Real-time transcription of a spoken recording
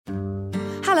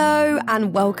Hello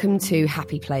and welcome to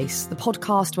Happy Place, the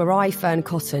podcast where I, Fern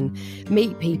Cotton,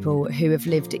 meet people who have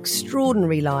lived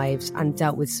extraordinary lives and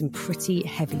dealt with some pretty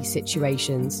heavy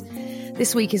situations.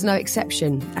 This week is no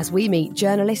exception as we meet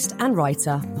journalist and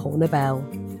writer Poorna Bell.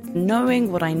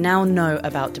 Knowing what I now know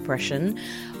about depression,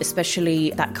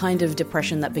 especially that kind of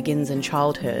depression that begins in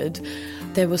childhood,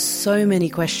 there were so many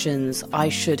questions I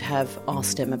should have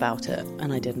asked him about it,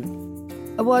 and I didn't.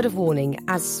 A word of warning,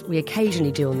 as we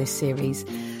occasionally do on this series,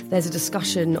 there's a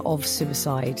discussion of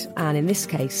suicide, and in this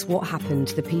case, what happened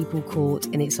to the people caught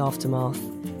in its aftermath.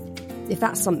 If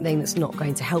that's something that's not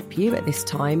going to help you at this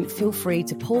time, feel free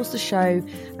to pause the show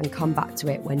and come back to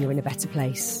it when you're in a better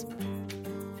place.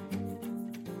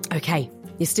 Okay,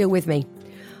 you're still with me.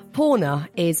 Poorna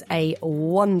is a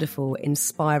wonderful,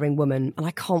 inspiring woman, and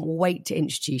I can't wait to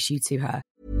introduce you to her.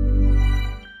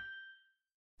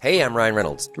 Hey, I'm Ryan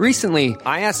Reynolds. Recently,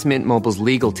 I asked Mint Mobile's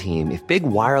legal team if big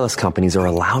wireless companies are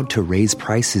allowed to raise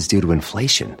prices due to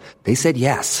inflation. They said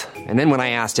yes. And then when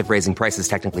I asked if raising prices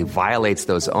technically violates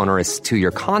those onerous two-year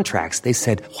contracts, they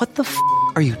said, "What the f***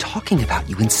 are you talking about,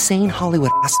 you insane Hollywood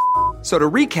ass?" So to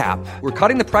recap, we're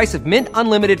cutting the price of Mint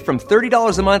Unlimited from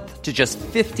 $30 a month to just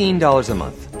 $15 a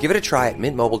month. Give it a try at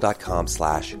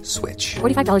mintmobile.com/switch.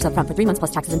 $45 up front for 3 months plus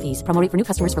taxes and fees. Promo rate for new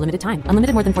customers for limited time.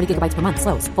 Unlimited more than 40 gigabytes per month.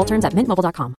 Slows full terms at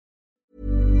mintmobile.com.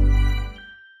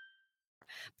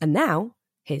 And now,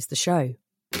 here's the show.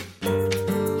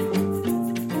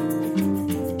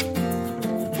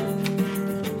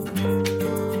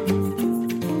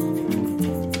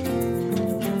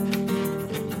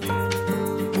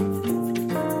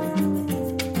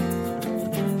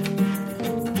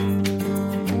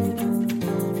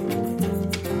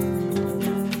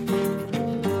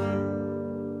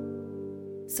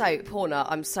 So, Poorna,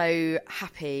 I'm so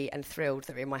happy and thrilled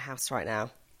that we're in my house right now.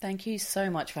 Thank you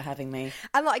so much for having me.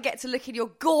 And that I get to look in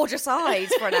your gorgeous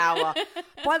eyes for an hour.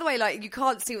 By the way, you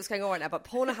can't see what's going on right now, but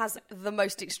Poorna has the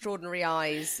most extraordinary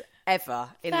eyes ever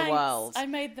in the world. I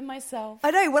made them myself. I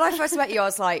know. When I first met you, I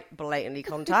was like, blatantly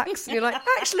contacts. And you're like,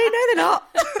 actually, no, they're not.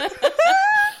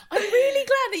 I'm really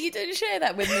glad that you didn't share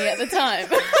that with me at the time.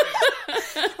 Well,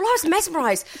 I was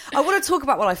mesmerised. I want to talk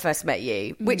about when I first met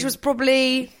you, which was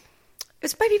probably... It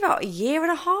was maybe about a year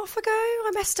and a half ago,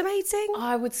 I'm estimating.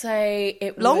 I would say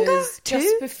it Longer? was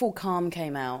just before Calm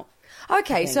came out.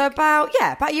 Okay, so about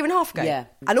a year and a half ago. Yeah.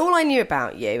 And all I knew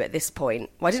about you at this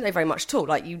point, well, I didn't know very much at all,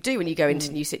 like you do when you go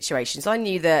into new situations. I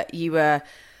knew that you were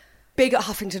big at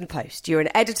Huffington Post. You're an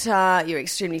editor, you're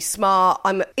extremely smart.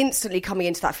 I'm instantly coming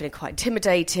into that feeling quite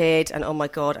intimidated and oh my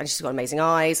God, and she's got amazing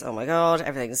eyes. Oh my God,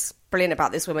 everything's brilliant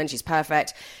about this woman. She's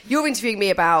perfect. You're interviewing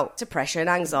me about depression,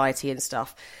 anxiety and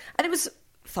stuff. And it was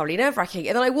thoroughly nerve-wracking.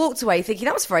 And then I walked away thinking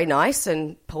that was very nice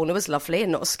and Poorna was lovely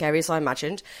and not as scary as I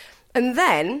imagined. And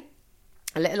then,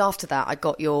 a little after that, I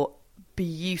got your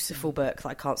beautiful book that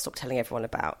I can't stop telling everyone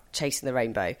about, Chasing the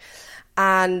Rainbow,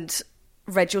 and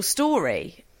read your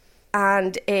story.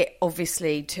 And it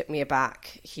obviously took me aback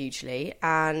hugely.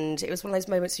 And it was one of those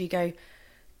moments where you go,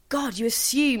 God, you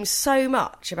assume so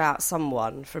much about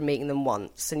someone from meeting them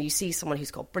once, and you see someone who's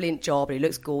got a brilliant job and who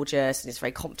looks gorgeous and is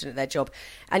very competent at their job,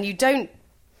 and you don't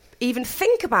even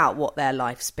think about what their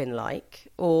life's been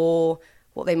like or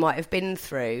what they might have been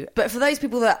through. But for those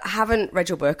people that haven't read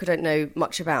your book or don't know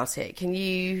much about it,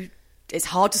 it's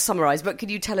hard to summarise, but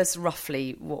could you tell us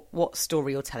roughly what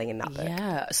story you're telling in that book?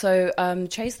 Yeah, so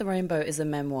Chase the Rainbow is a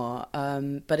memoir,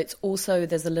 but it's also,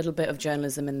 there's a little bit of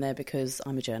journalism in there because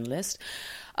I'm a journalist.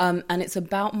 And it's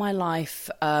about my life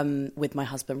with my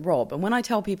husband, Rob. And when I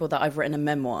tell people that I've written a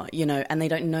memoir, and they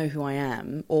don't know who I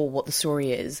am or what the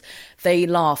story is, they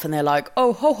laugh and they're like,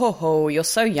 oh, ho, ho, ho, you're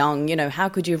so young, how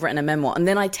could you have written a memoir? And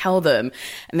then I tell them,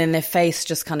 and then their face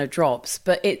just kind of drops.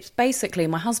 But it's basically,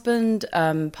 my husband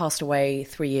passed away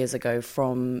 3 years ago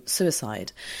from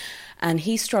suicide. And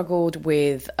he struggled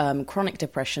with chronic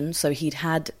depression. So he'd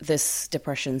had this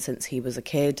depression since he was a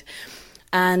kid.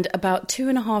 And about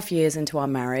 2.5 years into our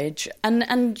marriage, and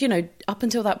up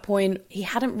until that point, he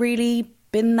hadn't really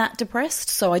been that depressed.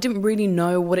 So I didn't really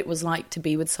know what it was like to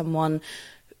be with someone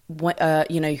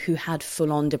who had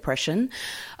full-on depression.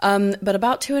 But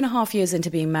about 2.5 years into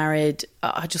being married,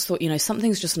 I just thought,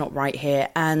 something's just not right here.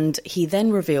 And he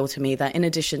then revealed to me that in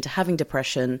addition to having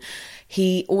depression,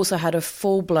 he also had a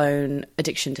full-blown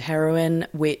addiction to heroin,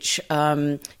 which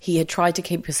he had tried to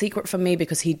keep a secret from me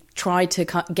because he tried to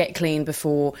get clean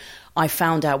before I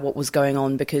found out what was going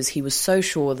on, because he was so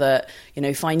sure that,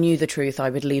 if I knew the truth,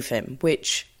 I would leave him,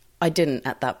 which I didn't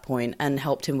at that point, and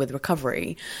helped him with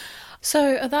recovery.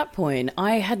 So at that point,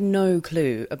 I had no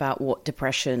clue about what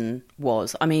depression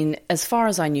was. I mean, as far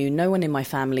as I knew, no one in my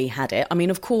family had it. I mean,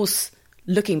 of course,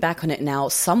 looking back on it now,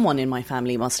 someone in my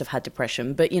family must have had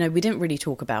depression, but, we didn't really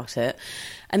talk about it.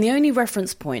 And the only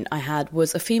reference point I had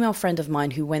was a female friend of mine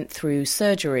who went through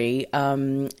surgery,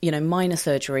 minor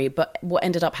surgery, but what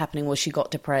ended up happening was she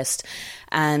got depressed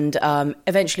and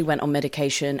eventually went on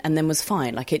medication and then was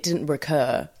fine. Like, it didn't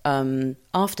recur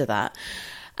after that.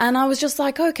 And I was just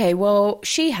like, okay, well,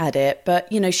 she had it, but,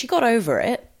 she got over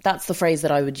it. That's the phrase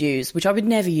that I would use, which I would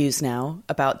never use now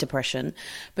about depression.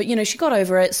 But, she got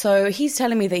over it. So he's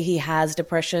telling me that he has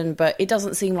depression, but it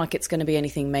doesn't seem like it's going to be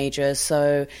anything major.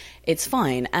 So it's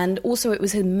fine. And also it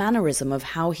was his mannerism of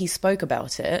how he spoke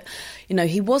about it.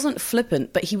 He wasn't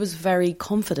flippant, but he was very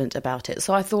confident about it.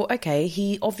 So I thought, okay,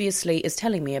 he obviously is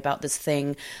telling me about this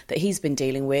thing that he's been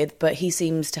dealing with, but he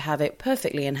seems to have it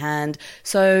perfectly in hand.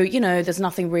 So, there's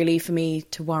nothing really for me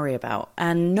to worry about.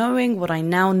 And knowing what I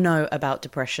now know about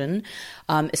depression,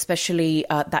 especially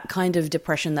that kind of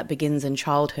depression that begins in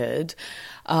childhood,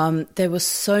 there were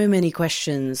so many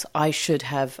questions I should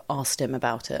have asked him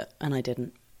about it, and I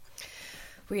didn't.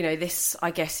 Well, this,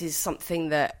 I guess, is something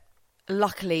that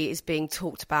luckily is being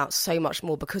talked about so much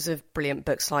more because of brilliant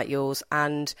books like yours,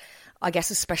 and I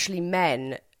guess especially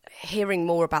men hearing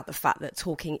more about the fact that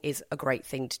talking is a great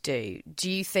thing to do.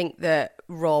 Do you think that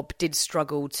Rob did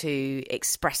struggle to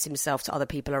express himself to other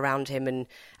people around him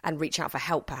and reach out for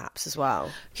help perhaps as well?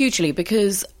 Hugely,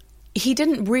 because he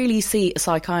didn't really see a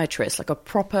psychiatrist, like a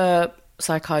proper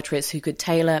psychiatrist who could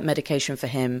tailor medication for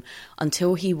him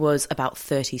until he was about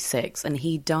 36, and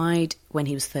he died when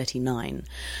he was 39.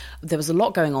 There was a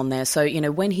lot going on there. So,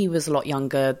 when he was a lot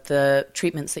younger, the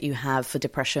treatments that you have for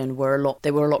depression were a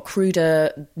lot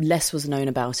cruder, less was known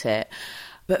about it.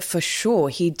 But for sure,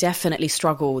 he definitely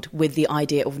struggled with the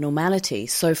idea of normality.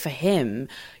 So for him,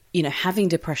 having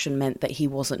depression meant that he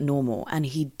wasn't normal, and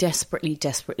he desperately,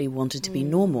 desperately wanted to be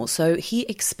normal. So he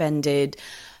expended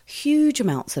huge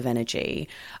amounts of energy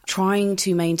trying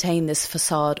to maintain this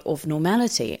facade of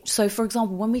normality. So, for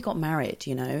example, when we got married,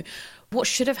 what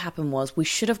should have happened was we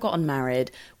should have gotten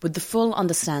married with the full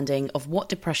understanding of what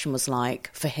depression was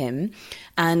like for him,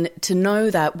 and to know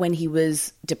that when he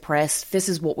was depressed, this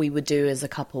is what we would do as a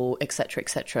couple, etc.,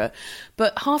 etc.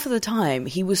 But half of the time,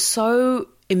 he was so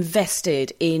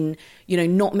invested in,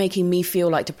 not making me feel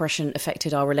like depression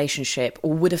affected our relationship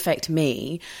or would affect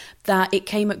me, that it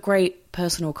came at great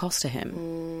personal cost to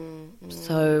him.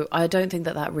 So I don't think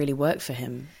that really worked for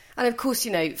him. And of course,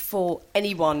 for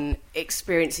anyone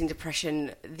experiencing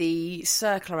depression, the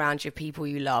circle around you, people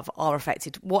you love, are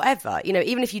affected, whatever.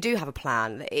 Even if you do have a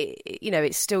plan,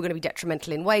 it's still going to be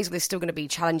detrimental in ways. There's still going to be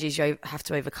challenges you have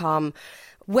to overcome.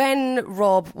 When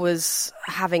Rob was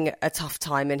having a tough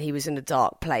time and he was in a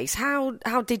dark place, how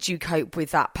did you cope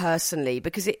with that personally?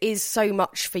 Because it is so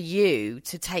much for you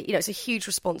to take, it's a huge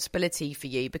responsibility for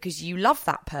you because you love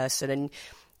that person and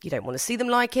you don't want to see them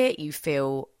like it. You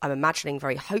feel, I'm imagining,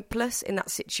 very hopeless in that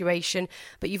situation,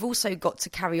 but you've also got to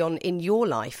carry on in your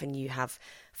life and you have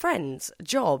friends, a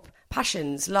job,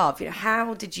 passions, love.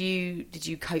 How did you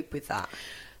cope with that?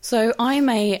 So I'm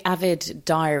a avid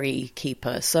diary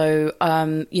keeper. So,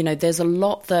 there's a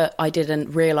lot that I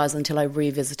didn't realize until I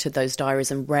revisited those diaries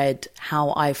and read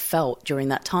how I felt during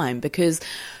that time. Because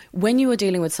when you are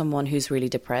dealing with someone who's really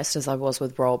depressed, as I was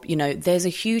with Rob, there's a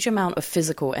huge amount of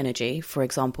physical energy, for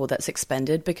example, that's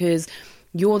expended because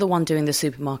you're the one doing the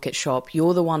supermarket shop.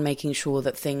 You're the one making sure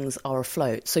that things are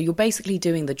afloat. So you're basically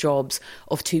doing the jobs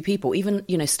of two people, even,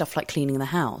 stuff like cleaning the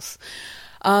house.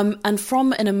 And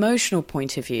from an emotional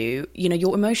point of view,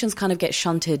 your emotions kind of get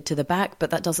shunted to the back, but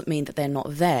that doesn't mean that they're not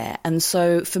there. And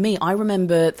so for me, I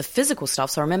remember the physical stuff.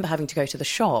 So I remember having to go to the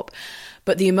shop,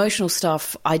 but the emotional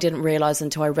stuff I didn't realize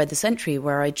until I read this entry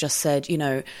where I just said,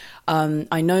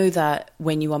 I know that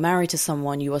when you are married to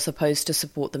someone, you are supposed to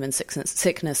support them in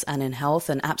sickness and in health.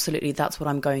 And absolutely, that's what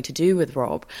I'm going to do with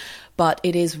Rob. But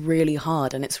it is really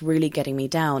hard and it's really getting me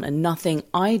down. And nothing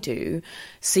I do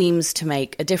seems to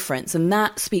make a difference. And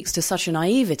that speaks to such a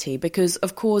naivety because,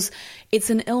 of course, it's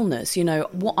an illness.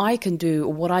 What I can do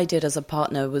or what I did as a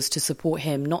partner was to support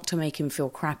him, not to make him feel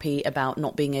crappy about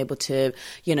not being able to,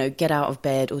 get out of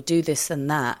bed or do this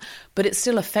and that. But it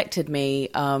still affected me,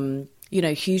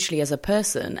 hugely as a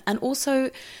person. And also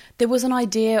there was an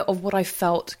idea of what I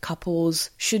felt couples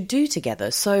should do together.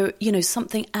 So,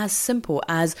 something as simple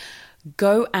as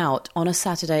go out on a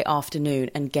Saturday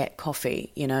afternoon and get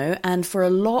coffee, and for a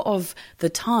lot of the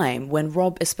time when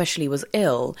Rob especially was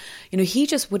ill, he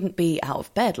just wouldn't be out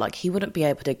of bed, like he wouldn't be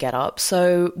able to get up.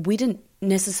 So we didn't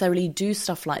necessarily do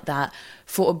stuff like that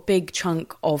for a big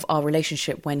chunk of our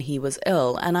relationship when he was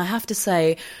ill. And I have to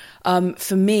say,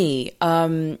 for me,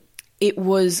 it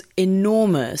was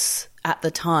enormous at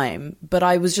the time, but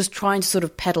I was just trying to sort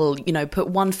of pedal, put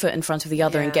one foot in front of the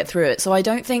other and get through it. So I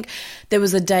don't think there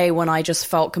was a day when I just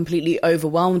felt completely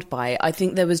overwhelmed by it. I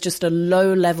think there was just a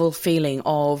low level feeling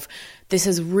of, this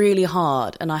is really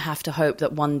hard, and I have to hope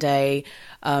that one day,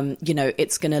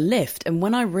 it's going to lift. And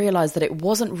when I realized that it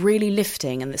wasn't really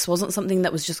lifting, and this wasn't something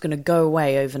that was just going to go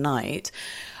away overnight,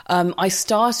 I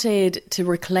started to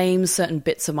reclaim certain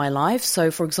bits of my life.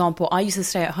 So, for example, I used to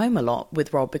stay at home a lot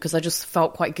with Rob because I just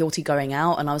felt quite guilty going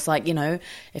out. And I was like,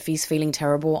 if he's feeling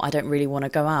terrible, I don't really want to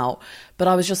go out. But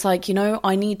I was just like,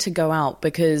 I need to go out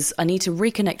because I need to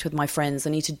reconnect with my friends. I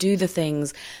need to do the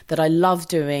things that I love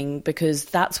doing because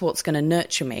that's what's going to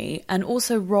nurture me. And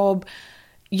also Rob,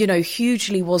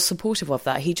 hugely was supportive of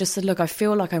that. He just said, look, I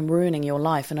feel like I'm ruining your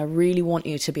life and I really want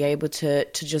you to be able to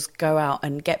just go out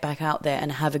and get back out there and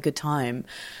have a good time.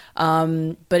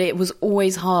 But it was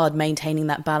always hard maintaining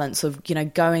that balance of,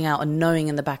 going out and knowing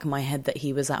in the back of my head that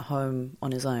he was at home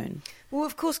on his own. Well,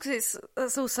 of course, because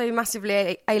that's also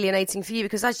massively alienating for you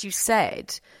because, as you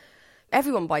said,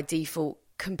 everyone by default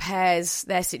compares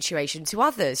their situation to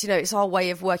others. It's our way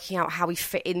of working out how we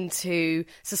fit into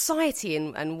society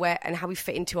and how we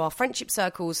fit into our friendship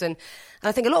circles. And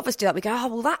I think a lot of us do that. We go, oh,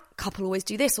 well, that couple always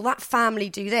do this or that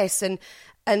family do this. And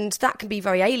that can be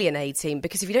very alienating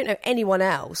because if you don't know anyone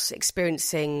else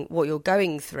experiencing what you're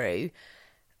going through,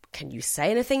 can you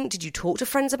say anything? Did you talk to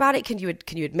friends about it? Can you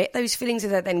admit those feelings? Is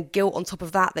there then guilt on top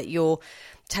of that you're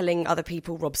telling other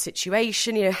people Rob's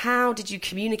situation? How did you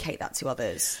communicate that to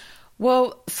others?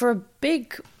 Well, for a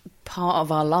big part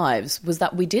of our lives was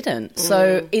that we didn't.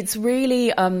 So it's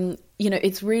really,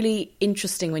 it's really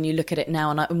interesting when you look at it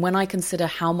now. And when I consider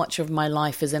how much of my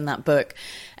life is in that book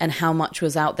and how much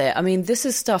was out there, I mean, this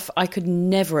is stuff I could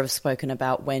never have spoken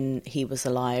about when he was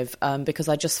alive because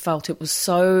I just felt it was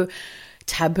so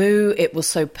taboo. It was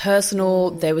so personal.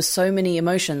 There were so many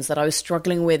emotions that I was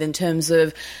struggling with in terms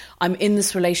of I'm in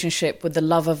this relationship with the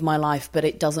love of my life, but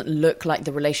it doesn't look like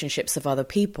the relationships of other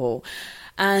people.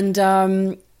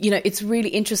 And, it's really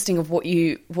interesting of what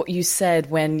you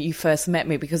said when you first met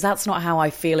me, because that's not how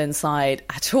I feel inside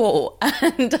at all.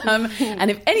 And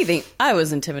if anything, I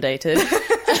was intimidated.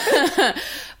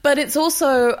 But it's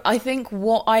also, I think,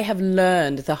 what I have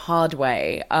learned the hard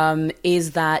way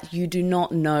is that you do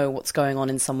not know what's going on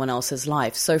in someone else's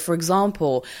life. So, for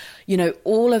example,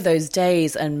 all of those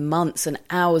days and months and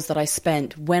hours that I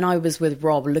spent when I was with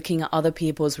Rob looking at other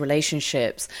people's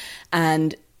relationships,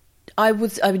 and I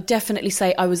would definitely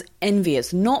say I was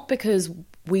envious, not because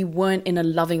we weren't in a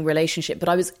loving relationship, but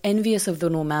I was envious of the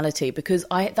normality because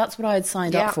that's what I had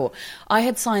signed up for. I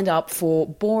had signed up for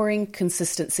boring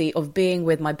consistency of being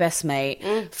with my best mate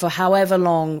for however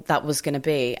long that was going to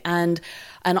be. And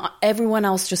everyone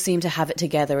else just seemed to have it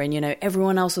together. And,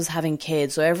 everyone else was having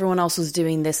kids or everyone else was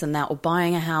doing this and that or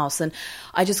buying a house. And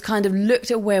I just kind of looked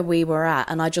at where we were at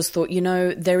and I just thought,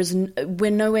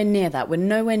 we're nowhere near that. We're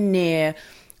nowhere near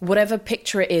whatever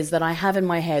picture it is that I have in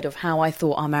my head of how I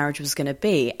thought our marriage was going to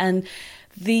be. And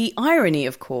the irony,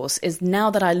 of course, is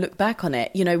now that I look back on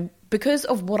it, because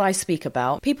of what I speak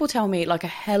about, people tell me like a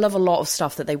hell of a lot of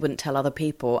stuff that they wouldn't tell other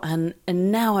people. And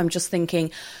now I'm just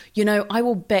thinking, I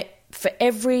will bet for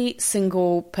every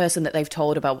single person that they've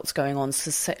told about what's going on,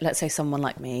 so let's say someone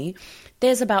like me,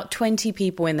 there's about 20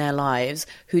 people in their lives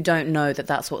who don't know that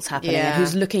that's what's happening and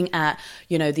who's looking at,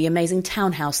 the amazing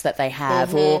townhouse that they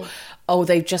have or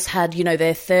they've just had,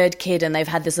 their third kid and they've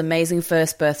had this amazing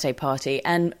first birthday party.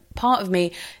 And part of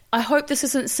me, I hope this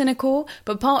isn't cynical,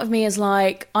 but part of me is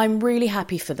like, I'm really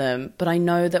happy for them, but I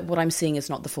know that what I'm seeing is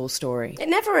not the full story. It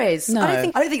never is. No. I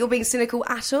don't think you're being cynical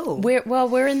at all.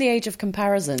 We're in the age of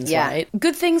comparisons, right?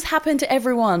 Good things happen to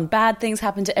everyone. Bad things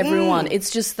happen to everyone. It's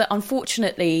just that,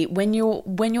 unfortunately, when you're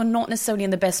not necessarily in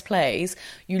the best place,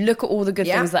 you look at all the good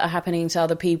things that are happening to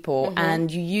other people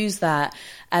and you use that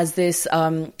as this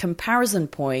comparison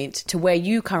point to where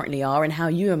you currently are and how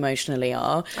you emotionally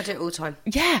are. I do it all the time.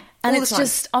 Yeah. And it's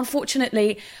just,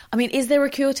 unfortunately, I mean, is there a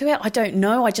cure to it? I don't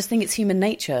know. I just think it's human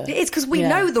nature. It is, because we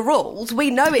know the rules. We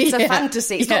know it's a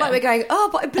fantasy. It's not like we're going, oh,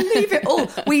 but I believe it all.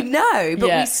 We know, but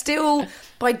we still,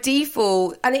 by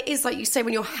default, and it is like you say,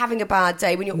 when you're having a bad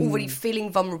day, when you're already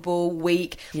feeling vulnerable,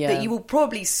 weak, that you will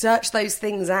probably search those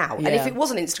things out. And if it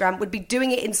wasn't Instagram, would be doing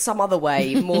it in some other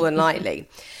way, more than likely.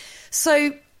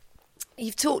 So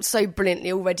you've talked so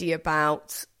brilliantly already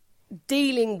about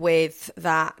dealing with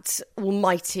that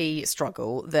almighty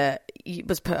struggle that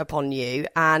was put upon you,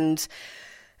 and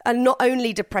And not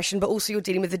only depression, but also you're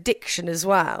dealing with addiction as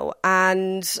well.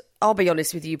 And I'll be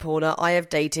honest with you, Paula, I have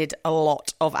dated a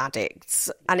lot of addicts.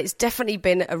 And it's definitely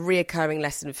been a reoccurring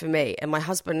lesson for me. And my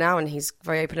husband now, and he's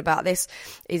very open about this,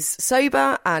 is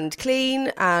sober and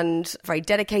clean and very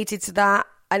dedicated to that.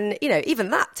 And, you know, even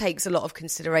that takes a lot of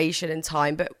consideration and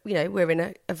time. But, you know, we're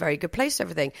in a very good place to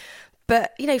everything.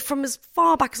 But, you know, from as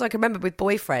far back as I can remember with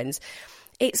boyfriends,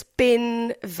 it's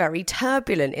been very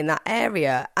turbulent in that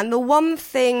area. And the one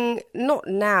thing, not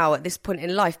now at this point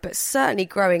in life, but certainly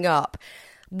growing up,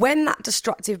 when that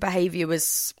destructive behaviour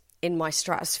was in my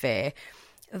stratosphere,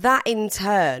 that in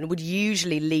turn would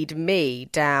usually lead me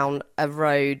down a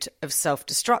road of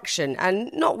self-destruction, and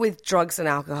not with drugs and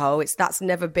alcohol. That's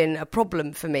never been a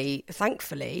problem for me,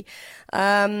 thankfully.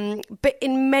 But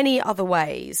in many other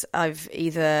ways, I've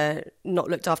either not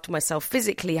looked after myself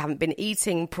physically, haven't been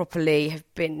eating properly,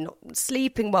 have been not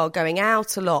sleeping well, going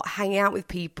out a lot, hanging out with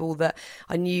people that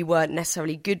I knew weren't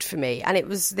necessarily good for me. And it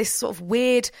was this sort of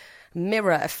weird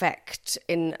mirror effect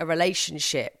in a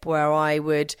relationship where I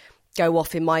would go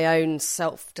off in my own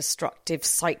self-destructive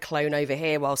cyclone over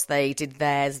here whilst they did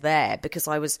theirs there, because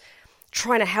I was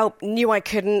trying to help, knew I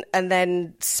couldn't, and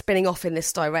then spinning off in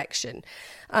this direction.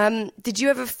 Did you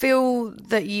ever feel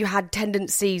that you had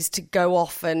tendencies to go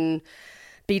off and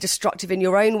be destructive in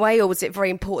your own way, or was it very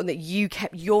important that you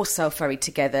kept yourself very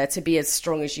together to be as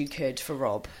strong as you could for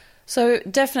Rob? So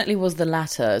definitely was the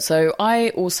latter. So I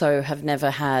also have never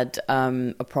had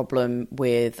a problem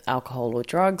with alcohol or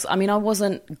drugs. I mean, I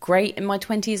wasn't great in my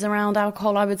 20s around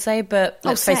alcohol, I would say, but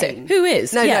let's face it, who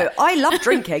is? No, I love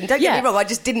drinking. Don't get me wrong. I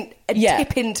just didn't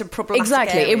tip into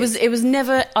problematic areas. It was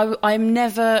never, I'm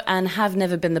never and have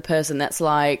never been the person that's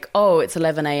like, oh, it's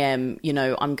 11 a.m., you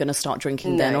know, I'm going to start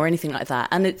drinking then, or anything like that.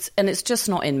 And it's just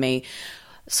not in me.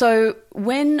 So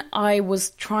when I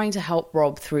was trying to help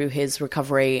Rob through his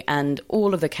recovery and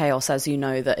all of the chaos, as you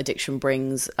know, that addiction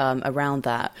brings around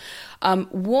that,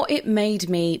 what it made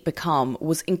me become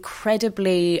was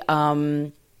incredibly,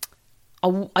 I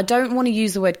don't want to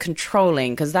use the word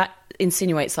controlling, because that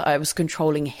insinuates that I was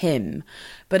controlling him,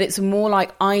 but it's more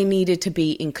like I needed to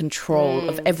be in control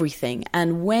of everything.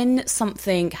 And when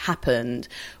something happened,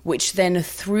 which then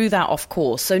threw that off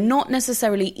course, so not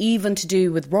necessarily even to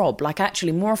do with Rob, like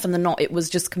actually more often than not, it was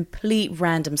just complete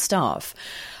random stuff.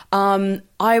 The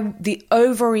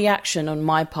overreaction on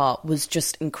my part was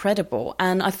just incredible.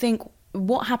 And I think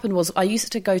what happened was I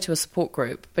used to go to a support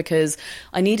group because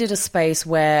I needed a space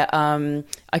where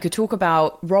I could talk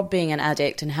about Rob being an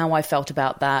addict and how I felt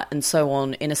about that and so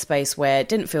on, in a space where it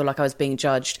didn't feel like I was being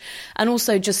judged, and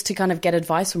also just to kind of get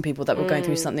advice from people that were going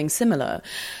through something similar.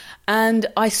 And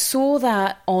I saw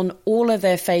that on all of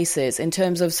their faces in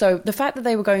terms of, so the fact that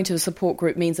they were going to a support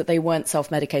group means that they weren't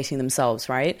self-medicating themselves,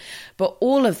 right? But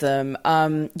all of them,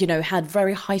 you know, had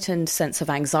very heightened sense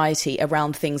of anxiety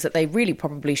around things that they really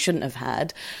probably shouldn't have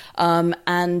had,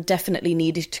 and definitely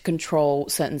needed to control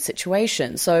certain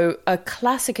situations. So a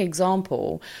classic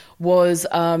example was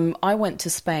I went to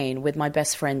Spain with my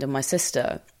best friend and my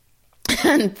sister.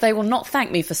 And they will not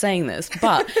thank me for saying this,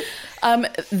 but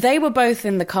they were both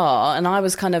in the car and I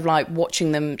was kind of like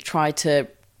watching them try to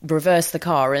reverse the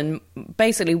car, and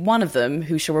basically one of them,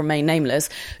 who shall remain nameless,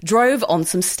 drove on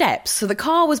some steps. So the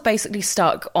car was basically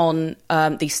stuck on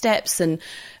these steps, and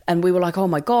we were like, oh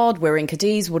my God, we're in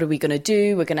Cadiz, what are we going to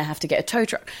do? We're going to have to get a tow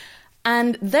truck.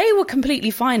 And they were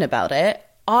completely fine about it.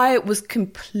 I was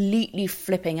completely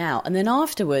flipping out. And then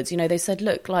afterwards, you know, they said,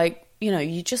 look, like, you know,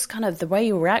 you just kind of, the way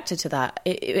you reacted to that,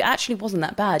 it actually wasn't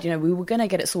that bad. You know, we were going to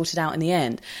get it sorted out in the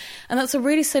end. And that's a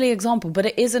really silly example, but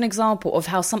it is an example of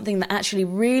how something that actually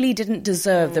really didn't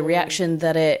deserve the reaction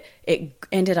that it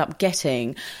ended up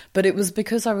getting. But it was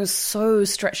because I was so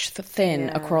stretched thin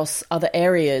across other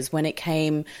areas when it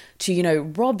came to, you know,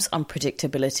 Rob's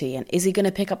unpredictability, and is he going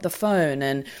to pick up the phone,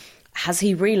 and has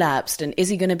he relapsed, and is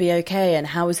he going to be okay, and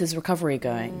how is his recovery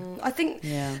going? I think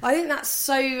that's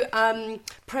so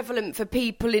prevalent for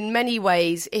people in many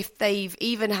ways. If they've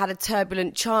even had a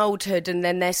turbulent childhood and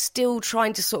then they're still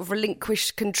trying to sort of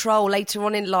relinquish control later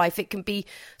on in life, it can be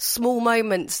small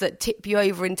moments that tip you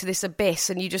over into this abyss,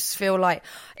 and you just feel like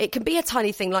it can be a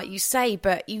tiny thing, like you say,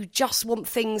 but you just want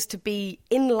things to be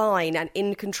in line and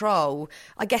in control.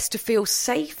 I guess to feel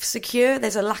safe, secure.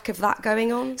 There's a lack of that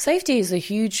going on. Safety is a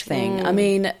huge thing. I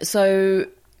mean, so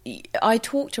I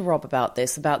talked to Rob about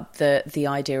this, about the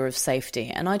idea of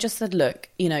safety. And I just said, look,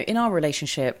 you know, in our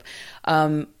relationship,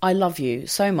 I love you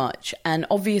so much. And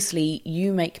obviously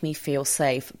you make me feel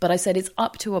safe. But I said it's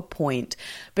up to a point,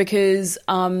 because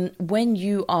when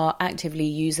you are actively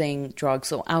using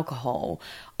drugs or alcohol,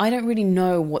 I don't really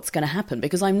know what's going to happen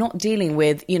because I'm not dealing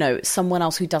with, you know, someone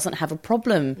else who doesn't have a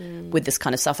problem with this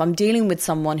kind of stuff. I'm dealing with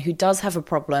someone who does have a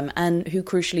problem and who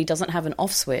crucially doesn't have an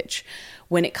off switch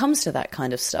when it comes to that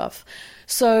kind of stuff.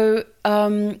 So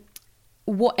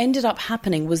what ended up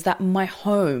happening was that my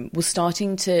home was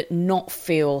starting to not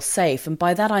feel safe. And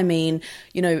by that, I mean,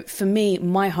 you know, for me,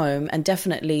 my home and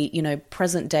definitely, you know,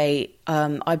 present day,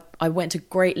 I went to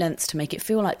great lengths to make it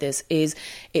feel like this is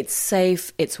it's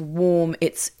safe, it's warm,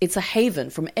 it's a haven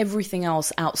from everything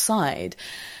else outside.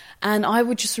 And I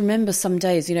would just remember some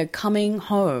days, you know, coming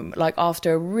home, like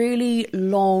after a really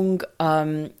long,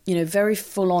 you know, very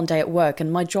full on day at work.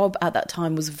 And my job at that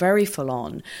time was very full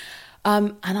on.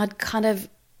 And I'd kind of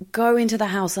go into the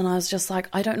house and I was just like,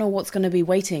 I don't know what's going to be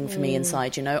waiting for me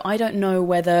inside, you know. I don't know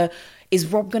whether, is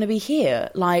Rob going to be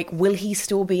here? Like, will he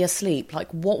still be asleep? Like,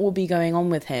 what will be going on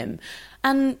with him?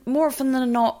 And more often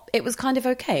than not, it was kind of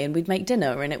okay. And we'd make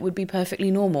dinner and it would be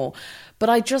perfectly normal. But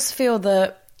I just feel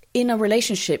that in a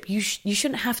relationship, you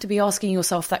shouldn't have to be asking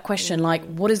yourself that question, like,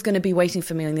 what is going to be waiting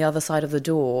for me on the other side of the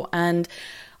door? And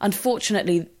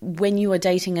unfortunately, when you are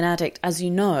dating an addict, as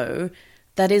you know,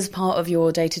 that is part of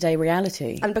your day-to-day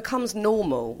reality. And becomes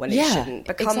normal when it shouldn't.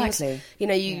 Becomes, exactly. You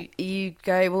know, you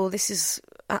go, well, this is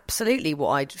absolutely what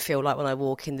I feel like when I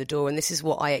walk in the door and this is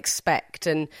what I expect.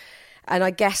 And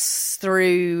I guess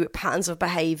through patterns of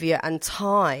behaviour and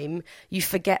time, you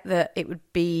forget that it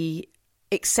would be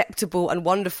acceptable and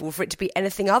wonderful for it to be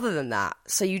anything other than that.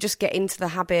 So you just get into the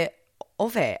habit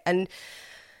of it. And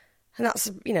that's,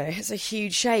 you know, it's a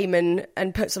huge shame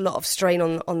and puts a lot of strain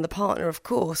on the partner, of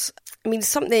course. I mean,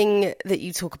 something that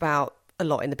you talk about a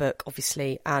lot in the book,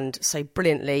 obviously, and so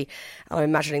brilliantly, I'm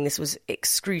imagining this was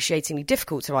excruciatingly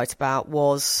difficult to write about,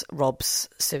 was Rob's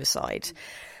suicide.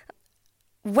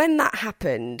 When that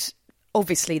happened,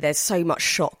 obviously there's so much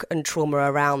shock and trauma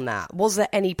around that. Was there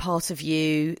any part of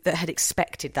you that had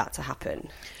expected that to happen?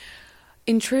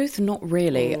 In truth, not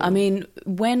really. I mean,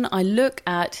 when I look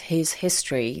at his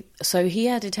history, so he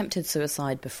had attempted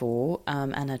suicide before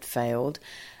and had failed.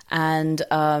 And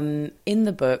in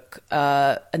the book,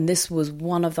 and this was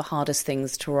one of the hardest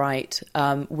things to write,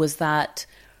 was that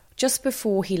just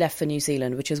before he left for New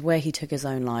Zealand, which is where he took his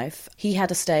own life, he had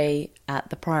to stay at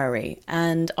the Priory.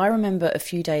 And I remember a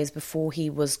few days before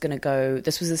he was going to go,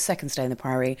 this was his second stay in the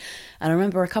Priory, and I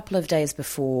remember a couple of days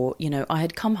before, you know, I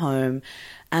had come home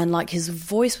and like his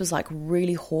voice was like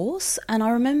really hoarse. And I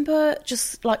remember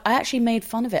just like, I actually made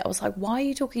fun of it. I was like, why are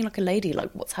you talking like a lady? Like,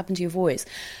 what's happened to your voice?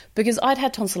 Because I'd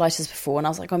had tonsillitis before and I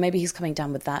was like, oh, maybe he's coming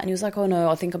down with that. And he was like, oh no,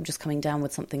 I think I'm just coming down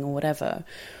with something or whatever.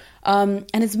 And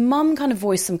his mum kind of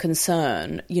voiced some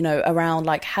concern, you know, around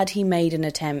like, had he made an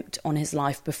attempt on his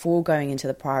life before going into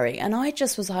the Priory? And I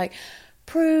just was like,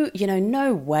 Prue, you know,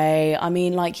 no way. I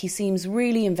mean, like, he seems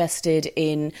really invested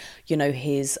in, you know,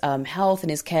 his health and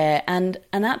his care. And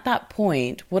at that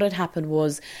point, what had happened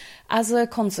was, as a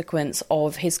consequence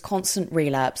of his constant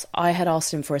relapse, I had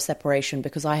asked him for a separation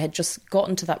because I had just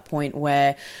gotten to that point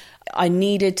where I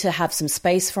needed to have some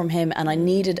space from him, and I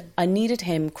needed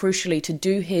him crucially to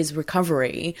do his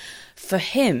recovery for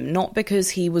him, not because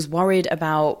he was worried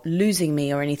about losing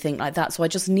me or anything like that. So I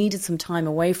just needed some time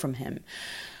away from him.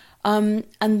 And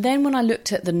then when I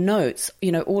looked at the notes,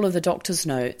 you know, all of the doctor's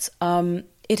notes,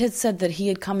 it had said that he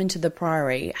had come into the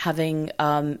Priory having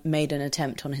made an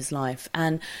attempt on his life.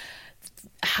 And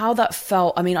how that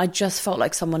felt, I mean, I just felt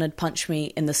like someone had punched me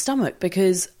in the stomach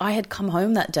because I had come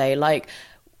home that day, like,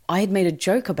 I had made a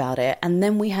joke about it, and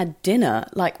then we had dinner.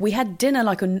 He had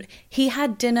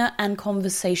dinner and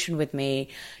conversation with me,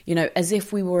 you know, as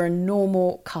if we were a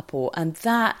normal couple. And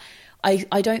that,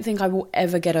 I don't think I will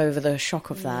ever get over the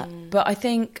shock of that. But I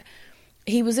think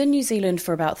he was in New Zealand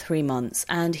for about 3 months,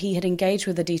 and he had engaged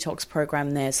with a detox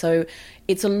program there. So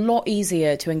it's a lot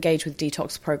easier to engage with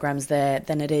detox programs there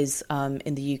than it is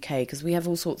in the UK, because we have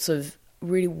all sorts of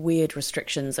really weird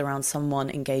restrictions around someone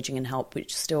engaging in help,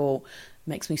 which still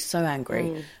makes me so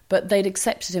angry. But they'd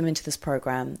accepted him into this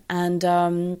program, and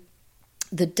the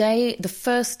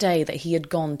first day that he had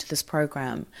gone to this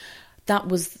program, that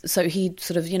was, so he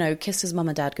sort of, you know, kissed his mum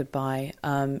and dad goodbye.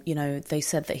 You know, they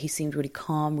said that he seemed really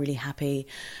calm, really happy.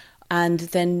 And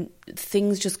then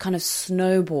things just kind of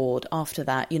snowballed after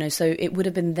that, you know, so it would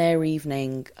have been their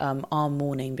evening, our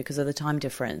morning, because of the time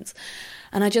difference.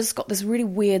 And I just got this really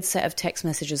weird set of text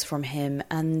messages from him,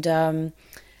 and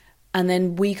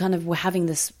then we kind of were having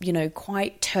this, you know,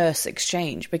 quite terse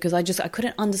exchange, because I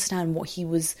couldn't understand what he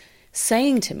was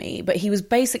saying to me, but he was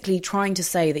basically trying to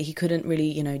say that he couldn't really,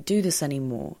 you know, do this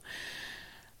anymore.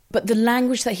 But the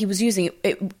language that he was using,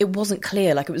 it wasn't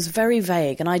clear. Like, it was very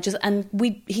vague. And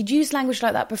he'd used language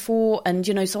like that before. And,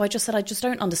 so I just said, I just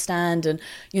don't understand. And,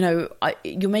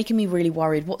 you're making me really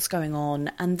worried. What's going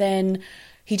on? And then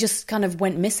he just kind of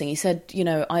went missing. He said,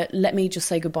 let me just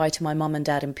say goodbye to my mum and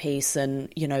dad in peace.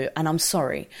 And, and I'm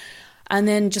sorry. And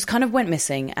then just kind of went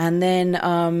missing. And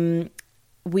then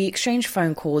we exchanged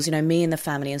phone calls, me and the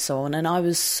family and so on. And I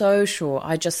was so sure.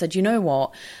 I just said, you know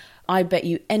what? I bet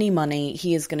you any money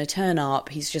he is going to turn up.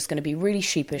 He's just going to be really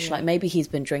sheepish, like maybe he's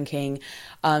been drinking.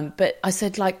 But I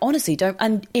said, like, honestly, don't.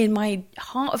 And in my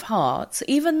heart of hearts,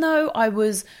 even though I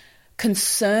was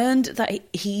concerned that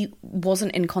he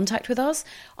wasn't in contact with us,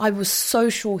 I was so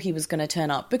sure he was going to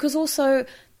turn up. Because also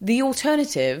the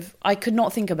alternative, I could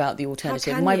not think about the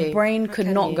alternative. My brain could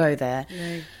not go there.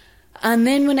 No. And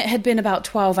then when it had been about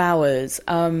 12 hours,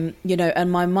 and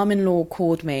my mum-in-law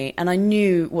called me, and I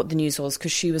knew what the news was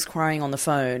because she was crying on the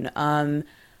phone.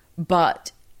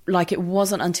 But, like, it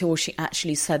wasn't until she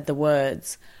actually said the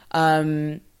words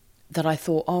that I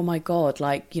thought, oh, my God,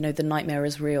 like, the nightmare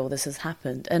is real. This has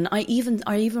happened. And I even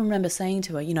remember saying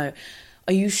to her,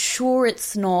 are you sure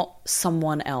it's not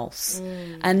someone else?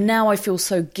 And now I feel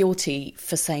so guilty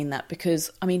for saying that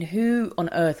because, I mean, who on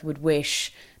earth would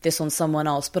wish this on someone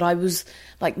else? But I was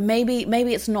like, maybe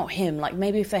it's not him. Like,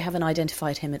 maybe if they haven't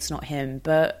identified him, it's not him.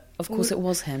 But of course it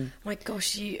was him. My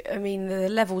gosh, the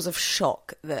levels of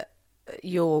shock that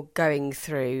you're going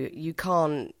through, you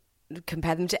can't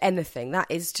compare them to anything. That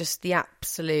is just the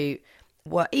absolute,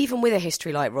 even with a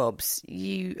history like Rob's,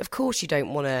 of course you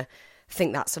don't want to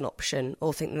think that's an option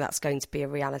or think that that's going to be a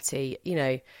reality.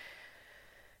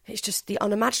 It's just the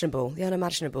unimaginable.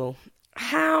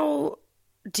 How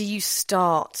do you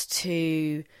start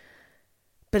to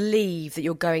believe that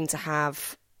you're going to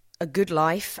have a good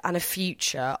life and a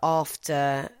future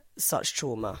after such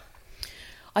trauma?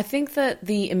 I think that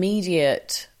the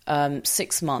immediate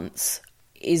 6 months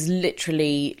is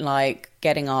literally like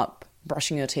getting up,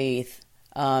 brushing your teeth,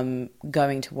 going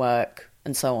to work,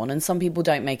 and so on. And some people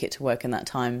don't make it to work in that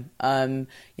time.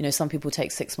 Some people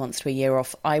take 6 months to a year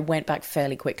off. I went back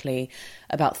fairly quickly,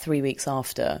 about 3 weeks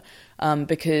after,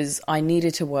 because I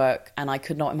needed to work and I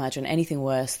could not imagine anything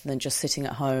worse than just sitting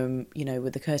at home,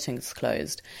 with the curtains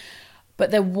closed. But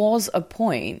there was a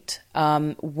point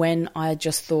when I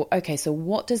just thought, okay, so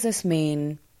what does this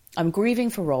mean? I'm grieving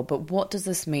for Rob, but what does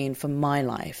this mean for my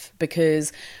life?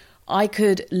 Because I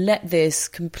could let this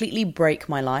completely break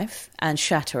my life and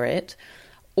shatter it,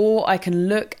 or I can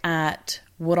look at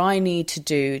what I need to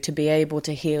do to be able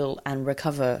to heal and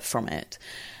recover from it.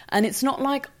 And it's not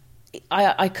like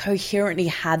I coherently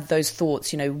had those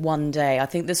thoughts, one day. I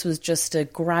think this was just a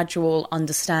gradual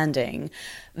understanding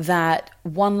that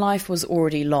one life was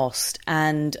already lost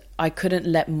and I couldn't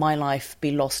let my life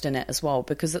be lost in it as well,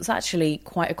 because it's actually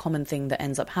quite a common thing that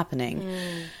ends up happening.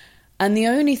 And the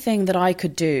only thing that I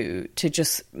could do to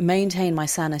just maintain my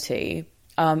sanity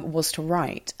was to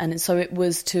write. And so it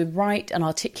was to write and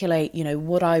articulate,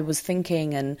 what I was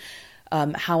thinking and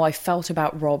how I felt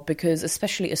about Rob, because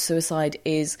especially a suicide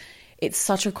it's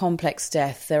such a complex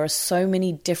death. There are so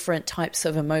many different types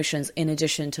of emotions in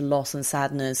addition to loss and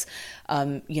sadness,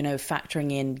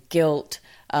 factoring in guilt,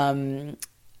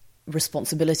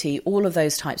 responsibility, all of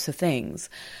those types of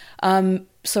things.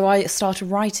 So I started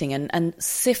writing and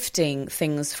sifting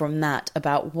things from that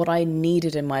about what I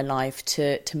needed in my life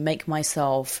to make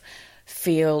myself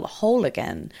feel whole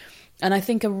again. And I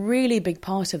think a really big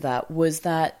part of that was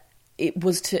that it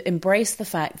was to embrace the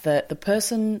fact that the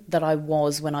person that I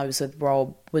was when I was with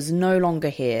Rob was no longer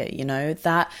here,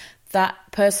 that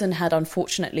person had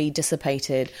unfortunately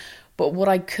dissipated. But what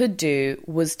I could do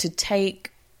was to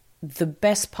take the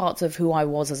best parts of who I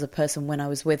was as a person when I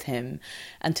was with him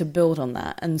and to build on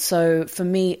that. And so for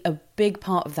me, a big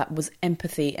part of that was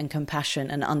empathy and compassion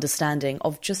and understanding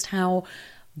of just how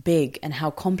big and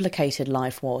how complicated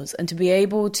life was. And to be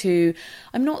able to,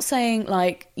 I'm not saying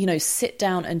sit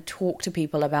down and talk to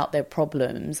people about their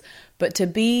problems, but to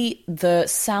be the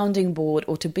sounding board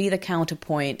or to be the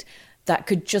counterpoint that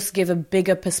could just give a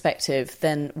bigger perspective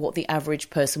than what the average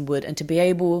person would, and to be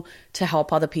able to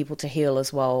help other people to heal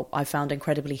as well, I found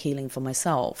incredibly healing for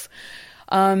myself.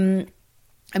 I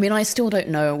still don't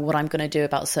know what I'm going to do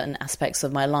about certain aspects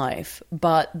of my life,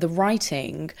 but the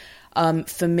writing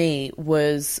for me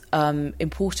was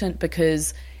important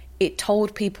because it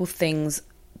told people things,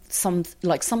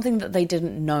 something that they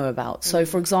didn't know about. So,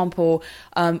 for example,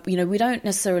 we don't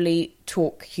necessarily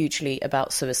talk hugely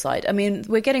about suicide. I mean,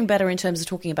 we're getting better in terms of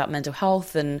talking about mental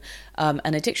health and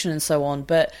addiction and so on,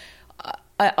 but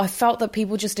I felt that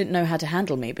people just didn't know how to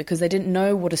handle me because they didn't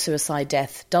know what a suicide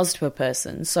death does to a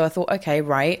person. So I thought, okay,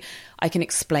 right, I can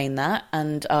explain that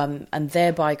and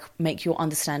thereby make your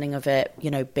understanding of it,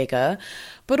 bigger.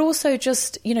 But also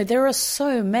just, there are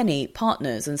so many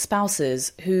partners and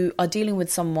spouses who are dealing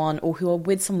with someone or who are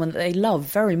with someone that they love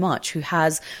very much, who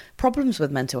has problems with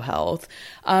mental health,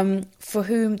 for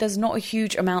whom there's not a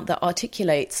huge amount that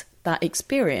articulates that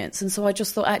experience. And so I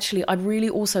just thought, actually, I'd really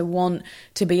also want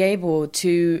to be able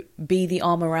to be the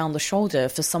arm around the shoulder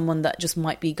for someone that just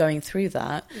might be going through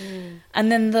that.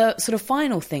 And then the sort of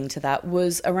final thing to that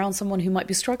was around someone who might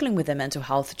be struggling with their mental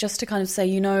health, just to kind of say,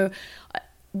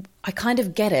 I kind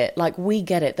of get it. Like, we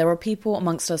get it. There are people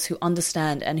amongst us who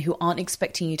understand and who aren't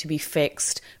expecting you to be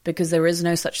fixed, because there is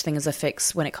no such thing as a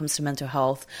fix when it comes to mental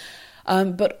health.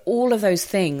 But all of those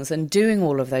things and doing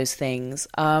all of those things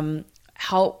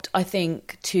helped, I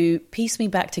think, to piece me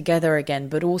back together again,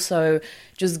 but also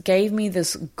just gave me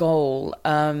this goal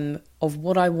of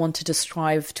what I wanted to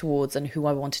strive towards and who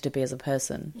I wanted to be as a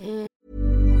person.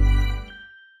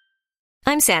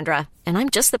 I'm Sandra, and I'm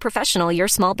just the professional your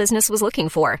small business was looking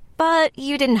for. But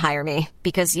you didn't hire me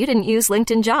because you didn't use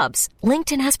LinkedIn Jobs.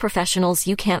 LinkedIn has professionals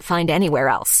you can't find anywhere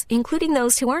else, including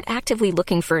those who aren't actively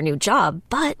looking for a new job,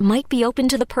 but might be open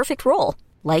to the perfect role,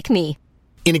 like me.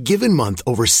 In a given month,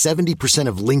 over 70%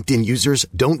 of LinkedIn users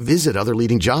don't visit other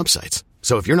leading job sites.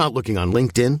 So if you're not looking on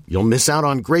LinkedIn, you'll miss out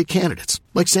on great candidates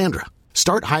like Sandra.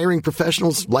 Start hiring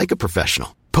professionals like a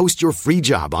professional. Post your free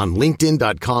job on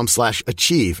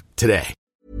linkedin.com/achieve today.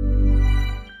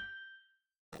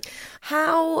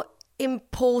 How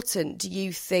important do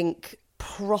you think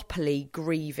properly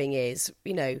grieving is,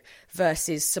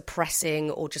 versus suppressing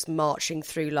or just marching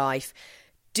through life?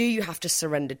 Do you have to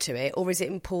surrender to it, or is it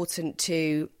important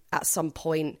to, at some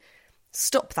point,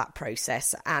 stop that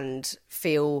process and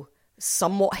feel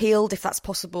somewhat healed, if that's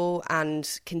possible, and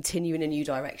continue in a new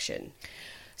direction?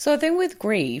 So I think with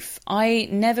grief, I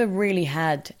never really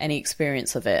had any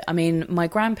experience of it. I mean, my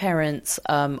grandparents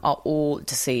are all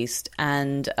deceased,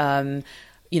 and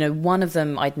one of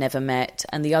them I'd never met,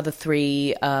 and the other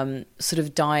three sort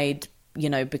of died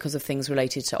because of things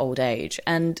related to old age.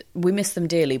 And we miss them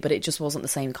dearly, but it just wasn't the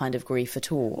same kind of grief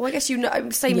at all. Well, I guess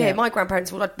same here. My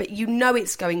grandparents will, but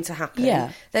it's going to happen.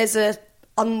 Yeah. There's a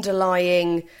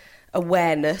underlying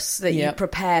awareness that you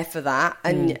prepare for that,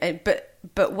 and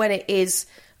but when it is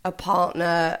a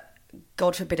partner,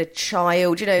 God forbid, a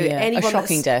child, anyone, a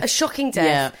shocking death. A shocking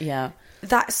death. Yeah.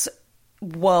 That's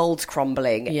world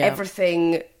crumbling. Yeah.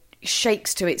 Everything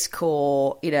shakes to its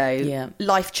core,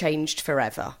 life changed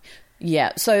forever.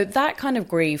 Yeah, so that kind of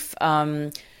grief,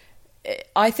 I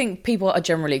think people are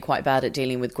generally quite bad at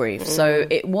dealing with grief. So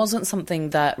it wasn't something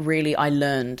that really I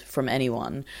learned from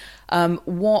anyone.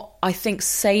 What I think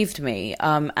saved me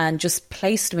and just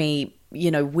placed me,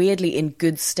 weirdly in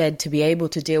good stead to be able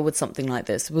to deal with something like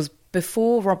this was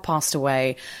before Rob passed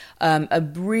away. A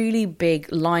really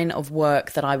big line of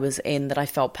work that I was in that I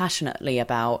felt passionately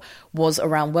about was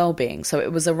around well-being. So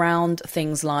it was around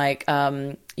things like,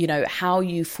 how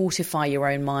you fortify your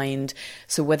own mind.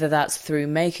 So whether that's through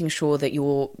making sure that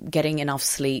you're getting enough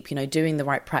sleep, doing the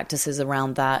right practices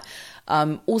around that.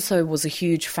 Also was a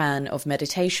huge fan of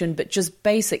meditation, but just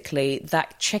basically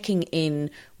that checking in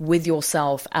with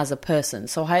yourself as a person.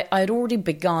 So I'd already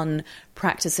begun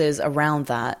practices around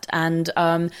that. And,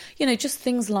 just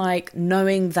things like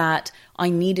knowing that I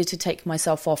needed to take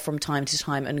myself off from time to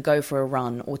time and go for a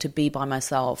run, or to be by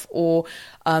myself, or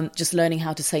just learning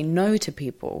how to say no to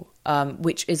people,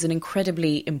 which is an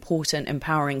incredibly important,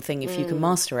 empowering thing if you can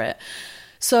master it.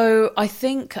 So I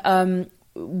think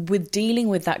with dealing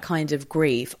with that kind of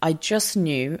grief, I just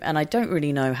knew, and I don't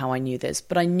really know how I knew this,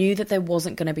 but I knew that there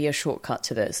wasn't going to be a shortcut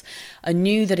to this. I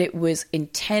knew that it was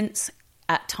intense.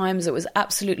 At times it was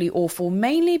absolutely awful,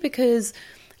 mainly because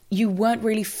you weren't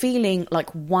really feeling like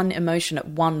one emotion at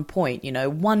one point.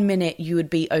 1 minute you would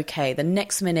be okay. The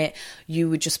next minute you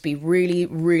would just be really,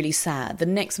 really sad. The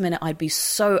next minute I'd be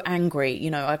so angry.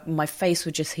 My face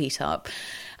would just heat up.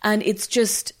 And it's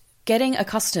just getting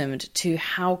accustomed to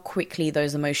how quickly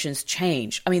those emotions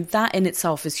change. I mean, that in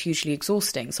itself is hugely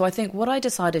exhausting. So I think what I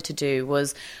decided to do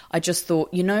was I just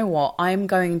thought, you know what, I'm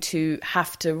going to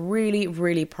have to really,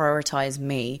 really prioritize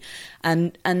me.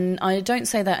 And I don't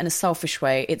say that in a selfish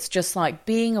way. It's just like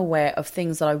being aware of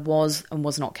things that I was and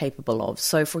was not capable of.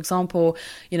 So for example,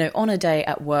 on a day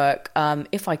at work,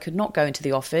 if I could not go into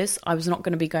the office, I was not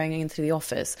going to be going into the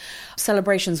office.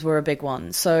 Celebrations were a big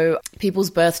one. So people's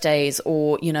birthdays,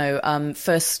 or,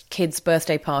 first kids'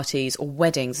 birthday parties, or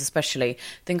weddings especially. I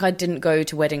think I didn't go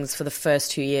to weddings for the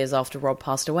first 2 years after Rob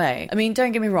passed away. I mean,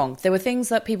 don't get me wrong. There were things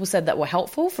that people said that were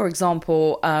helpful. For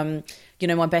example, you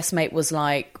know, my best mate was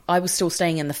like, I was still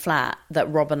staying in the flat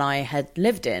that Rob and I had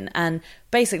lived in. And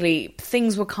basically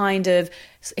things were kind of,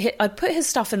 I'd put his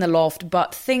stuff in the loft,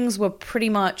 but things were pretty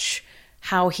much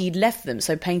how he'd left them.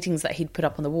 So paintings that he'd put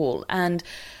up on the wall. And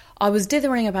I was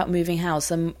dithering about moving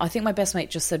house, and I think my best mate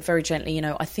just said very gently, you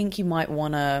know, I think you might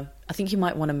want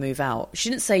to move out. She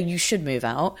didn't say you should move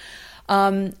out.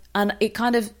 And it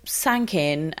kind of sank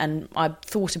in, and I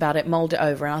thought about it, mulled it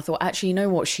over, and I thought, actually, you know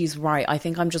what, she's right. I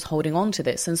think I'm just holding on to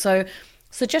this. And so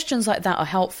suggestions like that are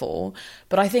helpful.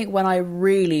 But I think when I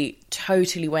really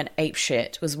totally went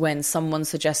apeshit was when someone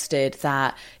suggested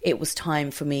that it was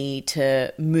time for me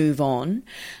to move on.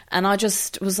 And I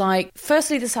just was like,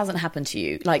 firstly, this hasn't happened to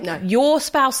you. Like, no. Your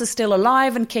spouse is still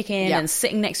alive and kicking and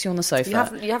sitting next to you on the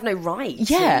sofa. You have no right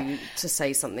to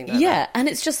say something like that. Yeah, and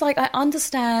it's just like, I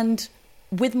understand,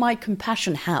 with my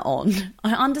compassion hat on,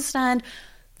 I understand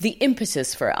the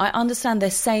impetus for it. I understand they're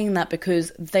saying that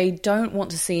because they don't want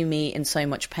to see me in so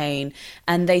much pain,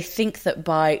 and they think that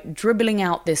by dribbling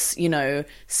out this, you know,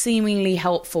 seemingly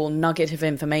helpful nugget of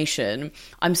information,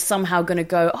 I'm somehow going to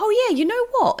go, oh yeah, you know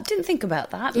what? I didn't think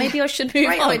about that. Maybe I should move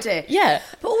on. Great idea. Yeah.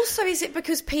 But also, is it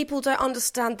because people don't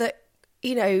understand that,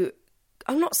 you know,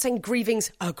 I'm not saying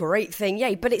grieving's a great thing,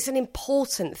 but it's an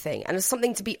important thing, and it's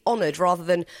something to be honoured rather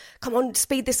than, come on,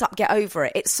 speed this up, get over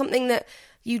it. It's something that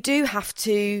you do have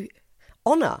to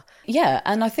honour. Yeah,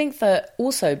 and I think that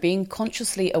also being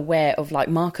consciously aware of like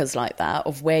markers like that,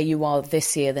 of where you are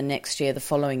this year, the next year, the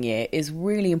following year, is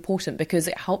really important because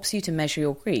it helps you to measure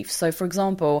your grief. So, for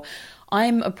example,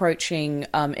 I'm approaching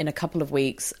in a couple of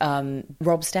weeks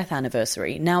Rob's death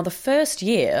anniversary. Now, the first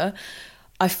year,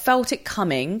 I felt it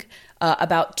coming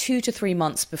about 2 to 3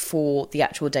 months before the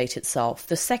actual date itself.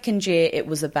 The second year, it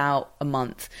was about a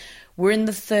month. We're in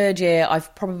the third year.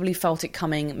 I've probably felt it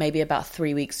coming maybe about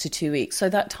 3 weeks to 2 weeks. So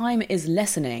that time is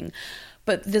lessening.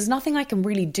 But there's nothing I can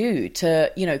really do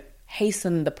to, you know,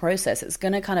 hasten the process. It's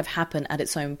going to kind of happen at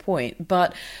its own point.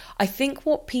 But I think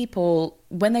what people,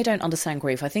 when they don't understand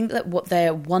grief, I think that what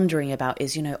they're wondering about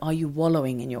is, you know, are you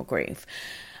wallowing in your grief?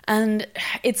 And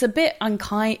it's a bit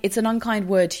unkind, it's an unkind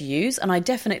word to use, and I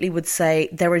definitely would say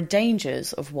there are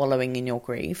dangers of wallowing in your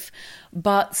grief,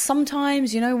 but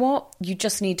sometimes, you know what, you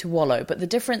just need to wallow. But the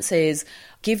difference is,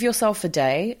 give yourself a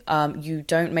day, you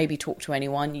don't maybe talk to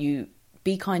anyone, you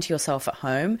be kind to yourself at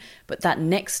home, but that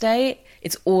next day,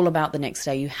 it's all about the next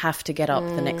day. You have to get up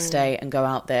the next day and go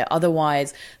out there.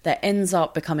 Otherwise, there ends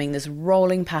up becoming this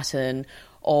rolling pattern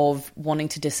of wanting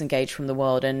to disengage from the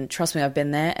world. And trust me, I've been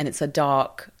there, and it's a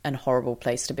dark and horrible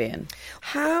place to be in.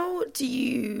 How do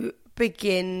you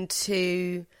begin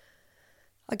to,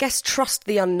 I guess, trust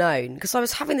the unknown? Because I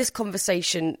was having this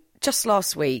conversation just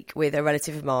last week with a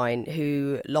relative of mine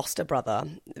who lost a brother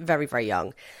very, very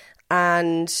young.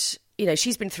 And, you know,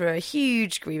 she's been through a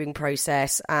huge grieving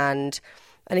process. And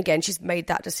again, she's made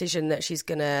that decision that she's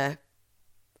going to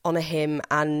honour him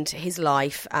and his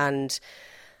life and,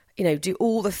 you know, do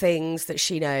all the things that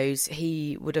she knows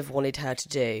he would have wanted her to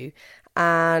do.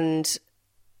 And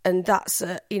that's,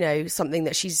 you know, something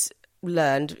that she's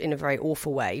learned in a very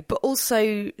awful way. But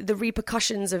also the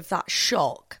repercussions of that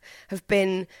shock have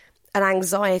been an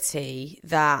anxiety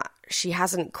that she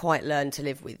hasn't quite learned to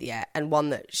live with yet, and one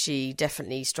that she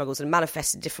definitely struggles and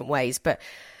manifests in different ways. But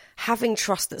having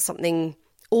trust that something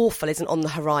awful isn't on the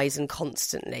horizon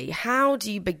constantly, how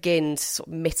do you begin to sort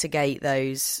of mitigate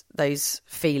those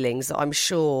feelings that I'm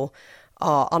sure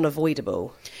are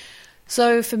unavoidable?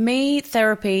 So for me,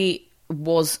 therapy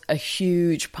was a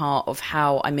huge part of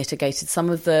how I mitigated some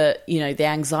of the, you know, the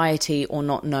anxiety or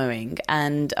not knowing.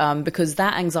 And because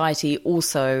that anxiety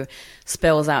also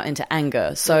spills out into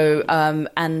anger. So,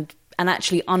 and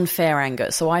actually unfair anger.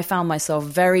 So I found myself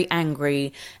very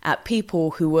angry at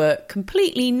people who were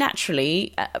completely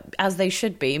naturally, as they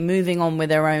should be, moving on with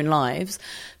their own lives,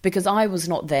 because I was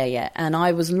not there yet. And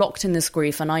I was locked in this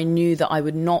grief, and I knew that I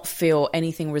would not feel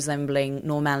anything resembling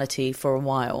normality for a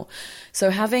while. So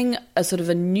having a sort of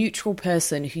a neutral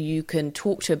person who you can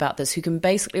talk to about this, who can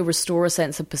basically restore a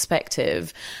sense of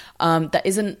perspective that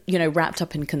isn't, you know, wrapped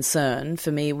up in concern,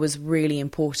 for me was really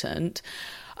important.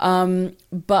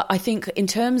 But I think in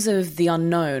terms of the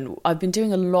unknown, I've been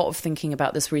doing a lot of thinking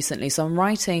about this recently. So I'm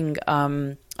writing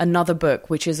another book,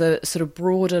 which is a sort of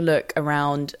broader look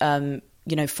around,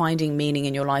 you know, finding meaning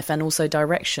in your life and also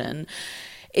direction.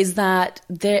 Is that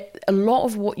there a lot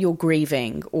of what you're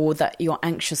grieving or that you're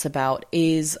anxious about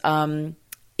is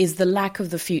the lack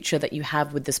of the future that you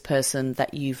have with this person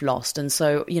that you've lost. And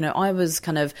so, you know, I was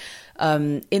kind of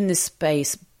in this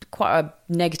space quite a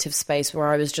negative space where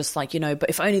I was just like, but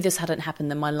if only this hadn't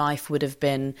happened, then my life would have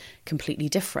been completely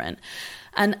different.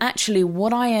 And actually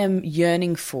what I am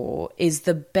yearning for is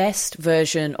the best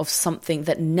version of something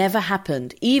that never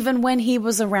happened, even when he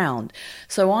was around.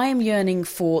 So I am yearning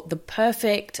for the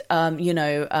perfect,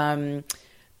 the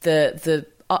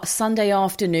Sunday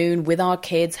afternoon with our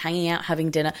kids, hanging out,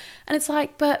 having dinner. And it's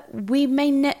like, but we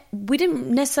didn't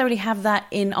necessarily have that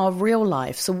in our real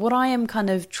life. So what I am kind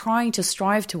of trying to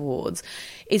strive towards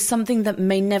is something that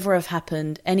may never have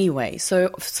happened anyway. So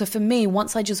for me,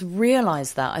 once I just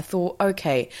realized that, I thought,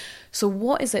 okay, so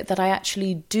what is it that I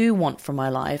actually do want from my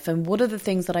life? And what are the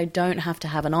things that I don't have to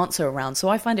have an answer around? So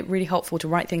I find it really helpful to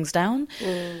write things down.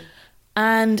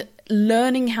 And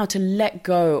learning how to let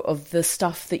go of the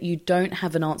stuff that you don't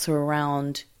have an answer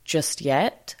around just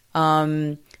yet.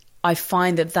 I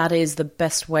find that is the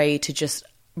best way to just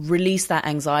release that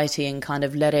anxiety and kind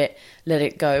of let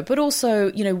it go. But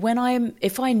also,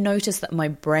 if I notice that my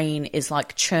brain is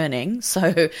like churning,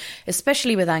 so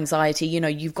especially with anxiety,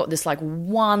 you've got this like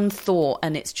one thought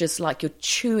and it's just like you're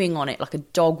chewing on it like a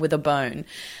dog with a bone.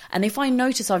 And if I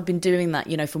notice I've been doing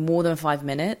that, for more than 5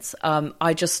 minutes,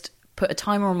 I just put a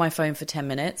timer on my phone for 10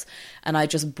 minutes and I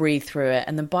just breathe through it.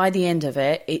 And then by the end of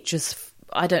it,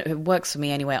 it works for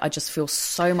me anyway. I just feel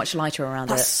so much lighter around it.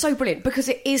 That's so brilliant, because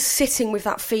it is sitting with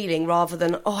that feeling rather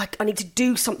than, I need to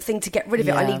do something to get rid of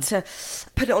it. I need to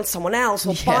put it on someone else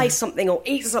or buy something or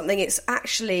eat something. It's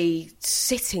actually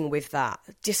sitting with that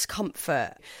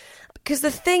discomfort. Because the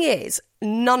thing is,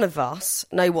 none of us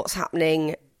know what's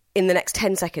happening in the next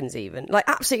 10 seconds even. Like,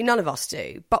 absolutely none of us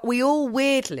do. But we all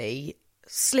weirdly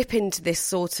slip into this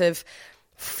sort of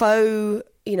faux,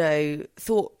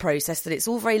 thought process that it's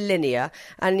all very linear.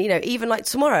 And, even like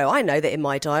tomorrow, I know that in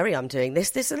my diary I'm doing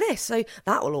this, this and this. So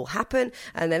that will all happen.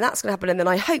 And then that's going to happen. And then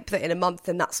I hope that in a month,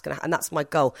 then that's going to happen. And that's my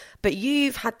goal. But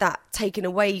you've had that taken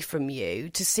away from you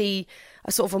to see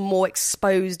a sort of a more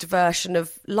exposed version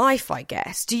of life, I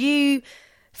guess. Do you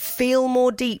feel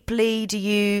more deeply?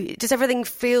 Does everything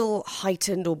feel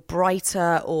heightened or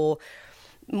brighter or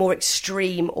more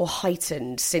extreme or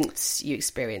heightened since you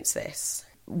experienced this?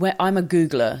 I'm a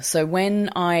Googler, so when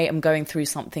I am going through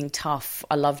something tough,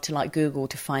 I love to Google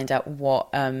to find out what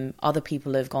other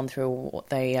people have gone through or what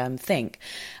they think.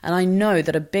 And I know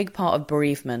that a big part of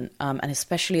bereavement, and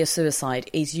especially a suicide,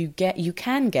 is you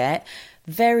can get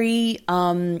very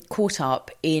caught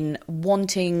up in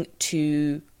wanting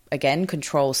to, again,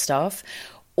 control stuff.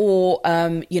 Or,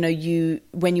 when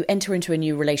you enter into a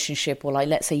new relationship, or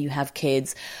let's say you have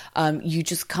kids, you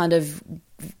just kind of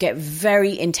get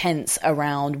very intense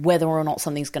around whether or not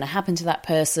something's going to happen to that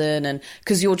person, and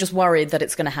because you're just worried that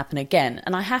it's going to happen again.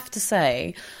 And I have to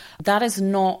say, that is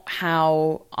not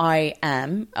how I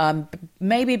am.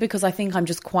 Maybe because I think I'm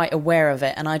just quite aware of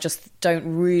it, and I just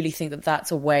don't really think that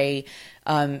that's a way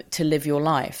to live your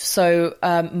life. So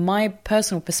my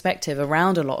personal perspective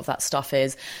around a lot of that stuff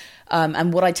is,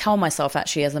 and what I tell myself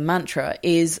actually as a mantra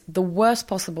is, the worst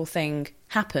possible thing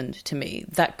happened to me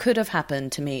that could have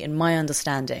happened to me in my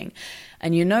understanding.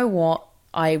 And you know what?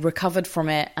 I recovered from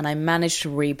it and I managed to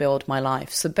rebuild my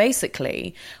life. So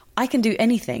basically, I can do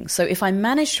anything. So if I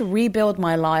manage to rebuild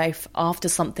my life after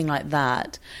something like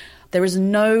that, there is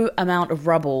no amount of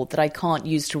rubble that I can't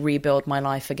use to rebuild my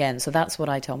life again. So that's what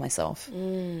I tell myself.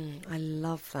 I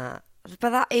love that. But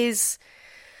that is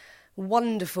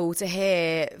wonderful to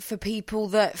hear for people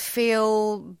that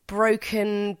feel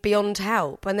broken beyond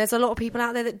help. And there's a lot of people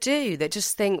out there that do, that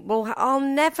just think, well, I'll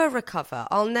never recover.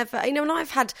 I'll never, and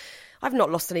I've not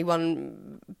lost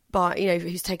anyone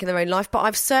who's taken their own life, but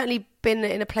I've certainly been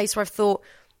in a place where I've thought,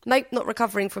 nope, not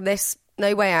recovering from this,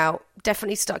 no way out,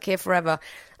 definitely stuck here forever.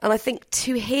 And I think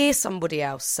to hear somebody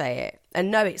else say it and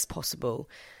know it's possible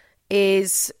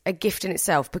is a gift in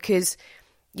itself, because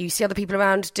you see other people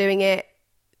around doing it.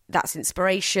 That's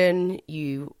inspiration.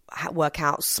 You work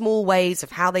out small ways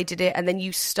of how they did it, and then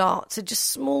you start to just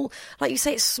small, like you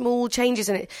say, it's small changes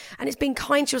in it, and it's being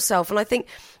kind to yourself. And I think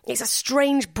it's a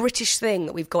strange British thing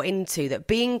that we've got into, that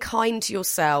being kind to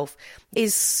yourself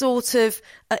is sort of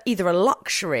either a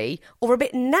luxury or a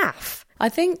bit naff. I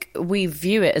think we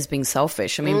view it as being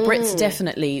selfish. I mean, Brits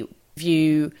definitely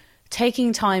view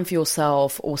taking time for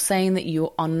yourself or saying that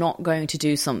you are not going to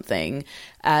do something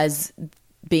as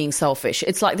being selfish.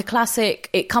 It's like the classic,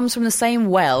 it comes from the same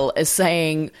well as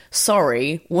saying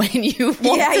sorry when you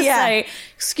want to say,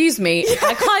 excuse me,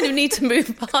 I kind of need to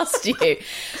move past you.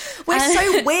 We're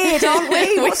so weird, aren't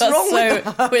we? What's wrong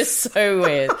with us? We're so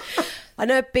weird. I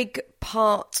know a big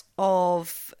part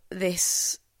of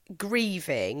this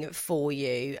grieving for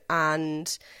you,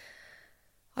 and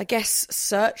I guess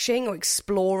searching or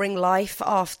exploring life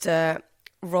after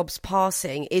Rob's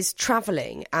passing is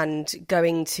travelling and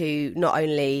going to not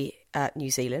only New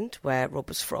Zealand, where Rob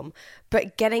was from,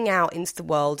 but getting out into the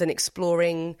world and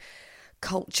exploring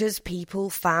cultures, people,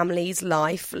 families,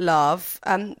 life, love.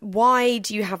 Why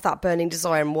do you have that burning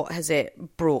desire, and what has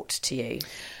it brought to you?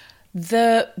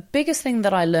 The biggest thing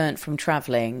that I learned from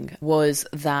traveling was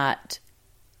that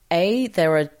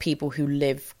there are people who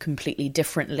live completely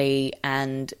differently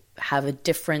and have a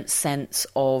different sense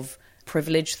of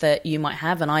privilege that you might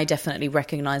have. And I definitely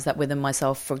recognize that within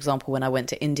myself, for example, when I went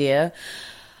to India.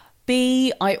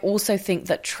 B, I also think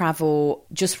that travel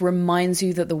just reminds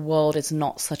you that the world is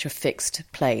not such a fixed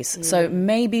place. So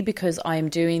maybe because I'm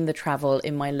doing the travel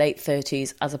in my late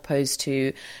 30s as opposed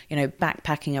to,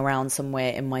 backpacking around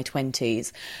somewhere in my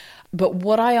 20s. But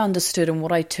what I understood and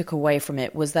what I took away from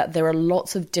it was that there are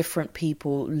lots of different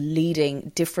people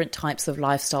leading different types of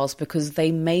lifestyles because they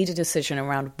made a decision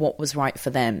around what was right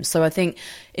for them. So I think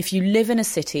if you live in a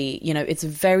city, it's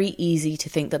very easy to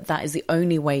think that that is the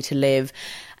only way to live.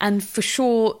 And for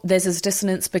sure, there's this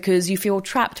dissonance because you feel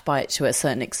trapped by it to a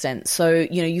certain extent. So,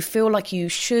 you feel like you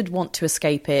should want to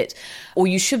escape it, or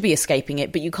you should be escaping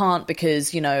it, but you can't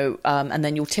because, and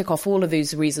then you'll tick off all of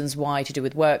these reasons why, to do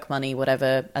with work, money,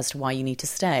 whatever, as to why you need to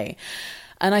stay.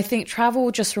 And I think travel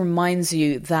just reminds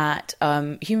you that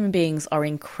human beings are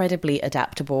incredibly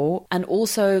adaptable, and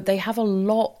also they have a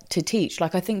lot to teach.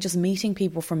 Like, I think just meeting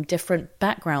people from different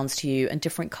backgrounds to you and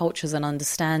different cultures and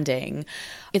understanding,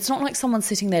 it's not like someone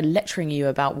sitting there lecturing you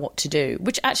about what to do,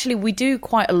 which actually we do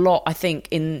quite a lot, I think,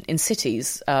 in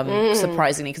cities,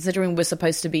 surprisingly, considering we're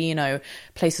supposed to be,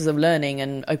 places of learning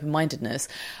and open-mindedness.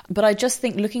 But I just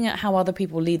think looking at how other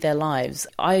people lead their lives,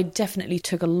 I definitely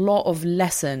took a lot of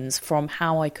lessons from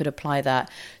how I could apply that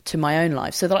to my own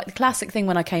life. So the classic thing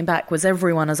when I came back was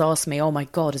everyone has asked me, oh my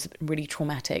God, is it really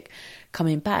traumatic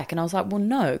coming back? And I was like, well,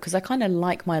 no, because I kind of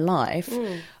like my life.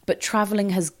 But traveling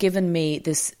has given me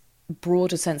this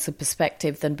broader sense of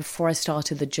perspective than before I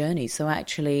started the journey. So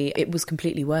actually, it was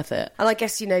completely worth it. And I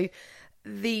guess,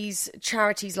 these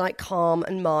charities like Calm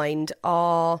and Mind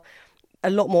are a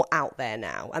lot more out there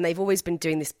now, and they've always been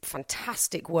doing this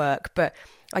fantastic work. But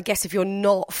I guess if you're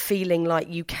not feeling like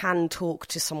you can talk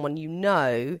to someone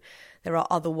there are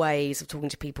other ways of talking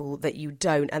to people that you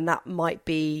don't, and that might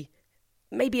be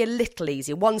maybe a little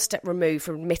easier, one step removed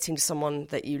from admitting to someone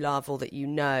that you love or that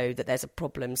that there's a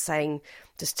problem. Saying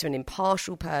just to an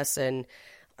impartial person,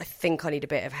 I think I need a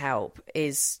bit of help,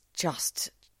 is just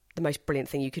the most brilliant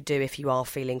thing you could do if you are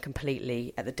feeling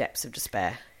completely at the depths of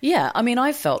despair. Yeah, I mean,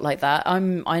 I felt like that. I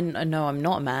know I'm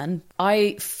not a man.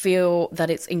 I feel that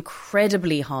it's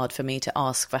incredibly hard for me to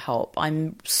ask for help.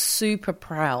 I'm super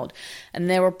proud. And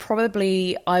there are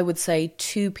probably, I would say,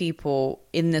 2 people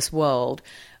in this world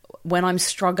when I'm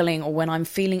struggling or when I'm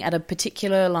feeling at a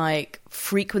particular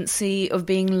frequency of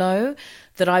being low,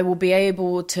 that I will be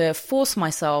able to force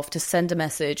myself to send a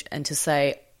message and to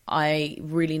say, I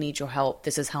really need your help.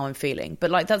 This is how I'm feeling.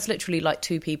 But that's literally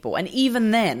 2 people. And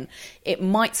even then, it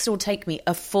might still take me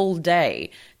a full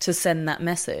day to send that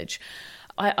message.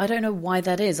 I don't know why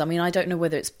that is. I mean, I don't know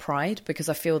whether it's pride, because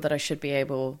I feel that I should be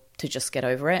able to just get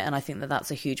over it. And I think that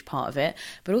that's a huge part of it.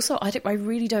 But also, I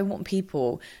really don't want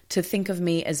people to think of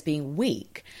me as being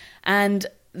weak. And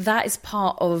that is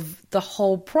part of the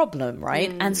whole problem,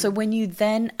 right? And so when you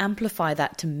then amplify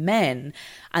that to men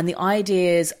and the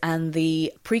ideas and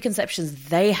the preconceptions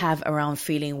they have around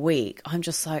feeling weak, I'm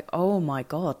just like, oh my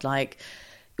God,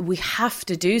 we have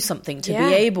to do something to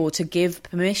be able to give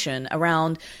permission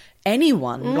around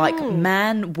anyone,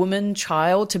 man, woman,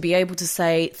 child, to be able to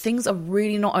say things are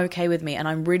really not okay with me and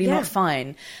I'm really not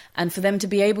fine. And for them to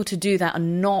be able to do that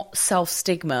and not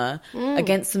self-stigma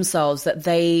against themselves that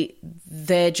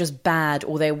they're just bad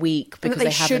or they're weak because they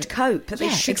should cope, that they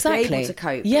should be able to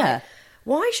cope. Yeah.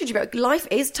 Why should you be? Life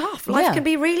is tough. Life can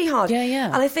be really hard. Yeah.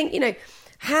 And I think,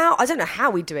 I don't know how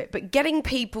we do it, but getting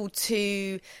people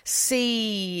to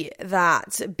see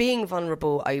that being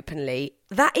vulnerable openly,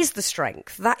 that is the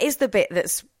strength. That is the bit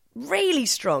that's really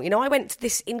strong. I went to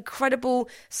this incredible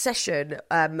session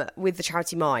with the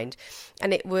charity Mind,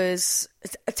 and it was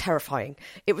terrifying.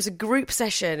 It was a group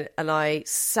session, and I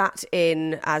sat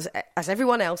in, as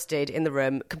everyone else did in the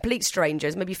room, complete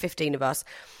strangers, maybe 15 of us,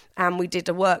 and we did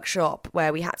a workshop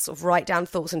where we had to sort of write down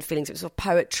thoughts and feelings. It was sort of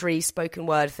poetry, spoken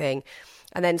word thing,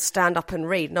 and then stand up and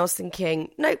read. And I was thinking,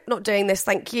 nope, not doing this,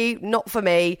 thank you, not for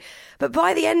me. But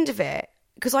by the end of it,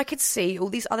 because I could see all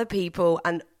these other people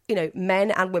and,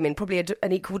 men and women, probably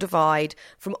an equal divide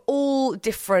from all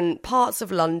different parts of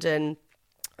London,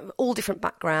 all different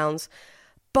backgrounds,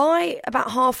 by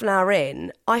about half an hour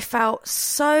in, I felt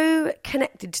so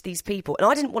connected to these people, and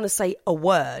I didn't want to say a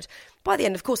word. By the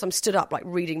end, of course, I'm stood up, like,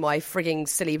 reading my frigging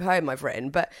silly poem I've written,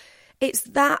 but it's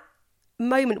that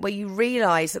moment where you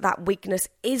realise that weakness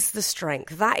is the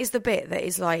strength. That is the bit that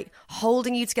is, like,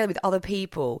 holding you together with other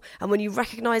people, and when you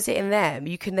recognise it in them,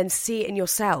 you can then see it in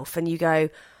yourself, and you go,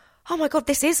 oh my God,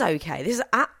 this is okay. This is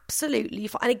absolutely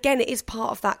fine. And again, it is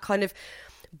part of that kind of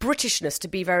Britishness to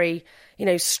be very,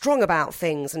 strong about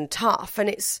things and tough. And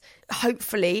it's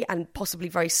hopefully and possibly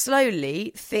very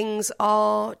slowly, things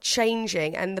are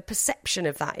changing and the perception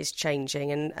of that is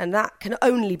changing. And that can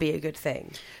only be a good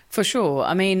thing. For sure.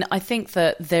 I mean, I think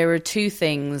that there are two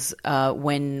things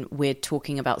when we're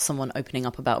talking about someone opening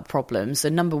up about problems. So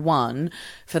number one,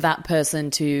 for that person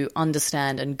to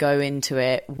understand and go into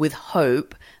it with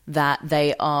hope that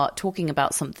they are talking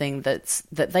about something that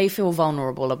they feel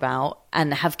vulnerable about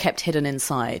and have kept hidden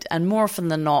inside. And more often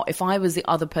than not, if I was the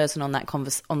other person on that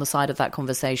on the side of that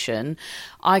conversation,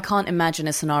 I can't imagine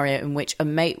a scenario in which a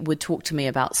mate would talk to me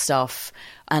about stuff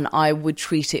and I would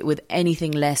treat it with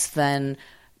anything less than,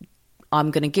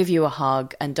 I'm going to give you a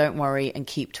hug and don't worry and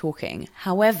keep talking.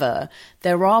 However,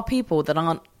 there are people that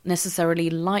aren't necessarily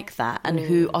like that and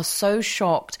who are so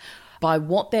shocked by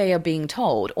what they are being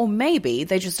told, or maybe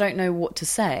they just don't know what to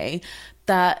say,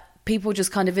 that people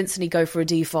just kind of instantly go for a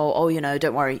default,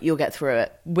 don't worry, you'll get through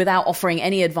it, without offering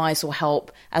any advice or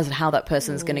help as to how that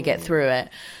person's going to get through it.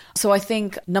 So I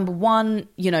think, number one,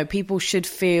 people should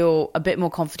feel a bit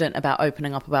more confident about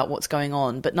opening up about what's going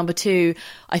on. But number two,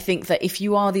 I think that if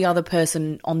you are the other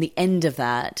person on the end of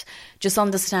that, just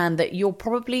understand that you're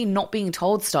probably not being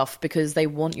told stuff because they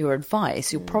want your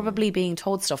advice. You're probably being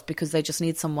told stuff because they just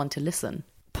need someone to listen.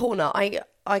 Porna,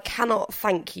 I cannot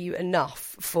thank you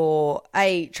enough for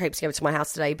A, traipsing over to my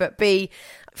house today, but B,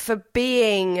 for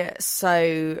being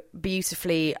so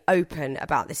beautifully open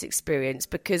about this experience,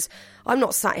 because I'm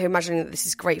not sat here imagining that this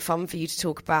is great fun for you to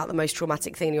talk about the most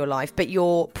traumatic thing in your life, but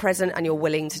you're present and you're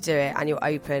willing to do it and you're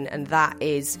open, and that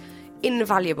is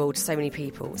invaluable to so many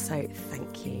people. So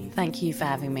thank you. Thank you for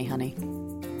having me, honey.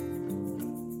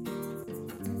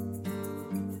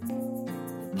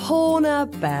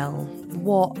 Porna Bell.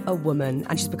 What a woman,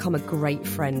 and she's become a great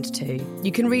friend too.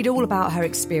 You can read all about her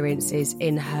experiences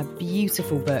in her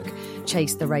beautiful book,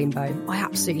 Chase the Rainbow. I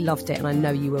absolutely loved it, and I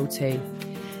know you will too.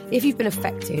 If you've been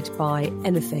affected by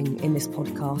anything in this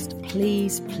podcast,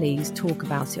 please talk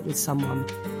about it with someone.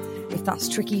 If that's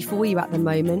tricky for you at the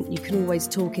moment, you can always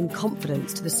talk in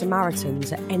confidence to the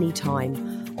Samaritans at any time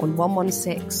on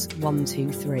 116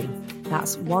 123.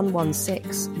 That's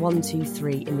 116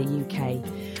 123 in the UK.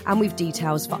 And we've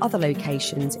details for other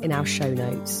locations in our show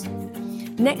notes.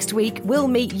 Next week, we'll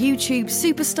meet YouTube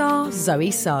superstar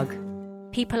Zoe Sugg.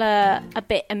 People are a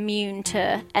bit immune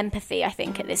to empathy, I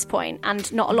think, at this point,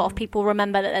 and not a lot of people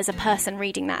remember that there's a person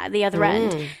reading that at the other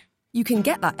end. You can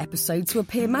get that episode to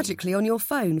appear magically on your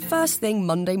phone first thing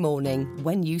Monday morning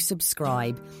when you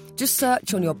subscribe. Just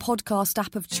search on your podcast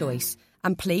app of choice.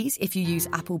 And please, if you use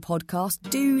Apple Podcasts,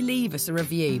 do leave us a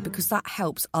review because that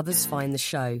helps others find the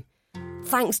show.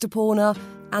 Thanks to Porna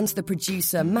and to the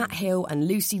producer Matt Hill and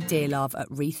Lucy Dearlove at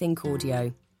Rethink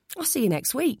Audio. I'll see you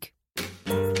next week.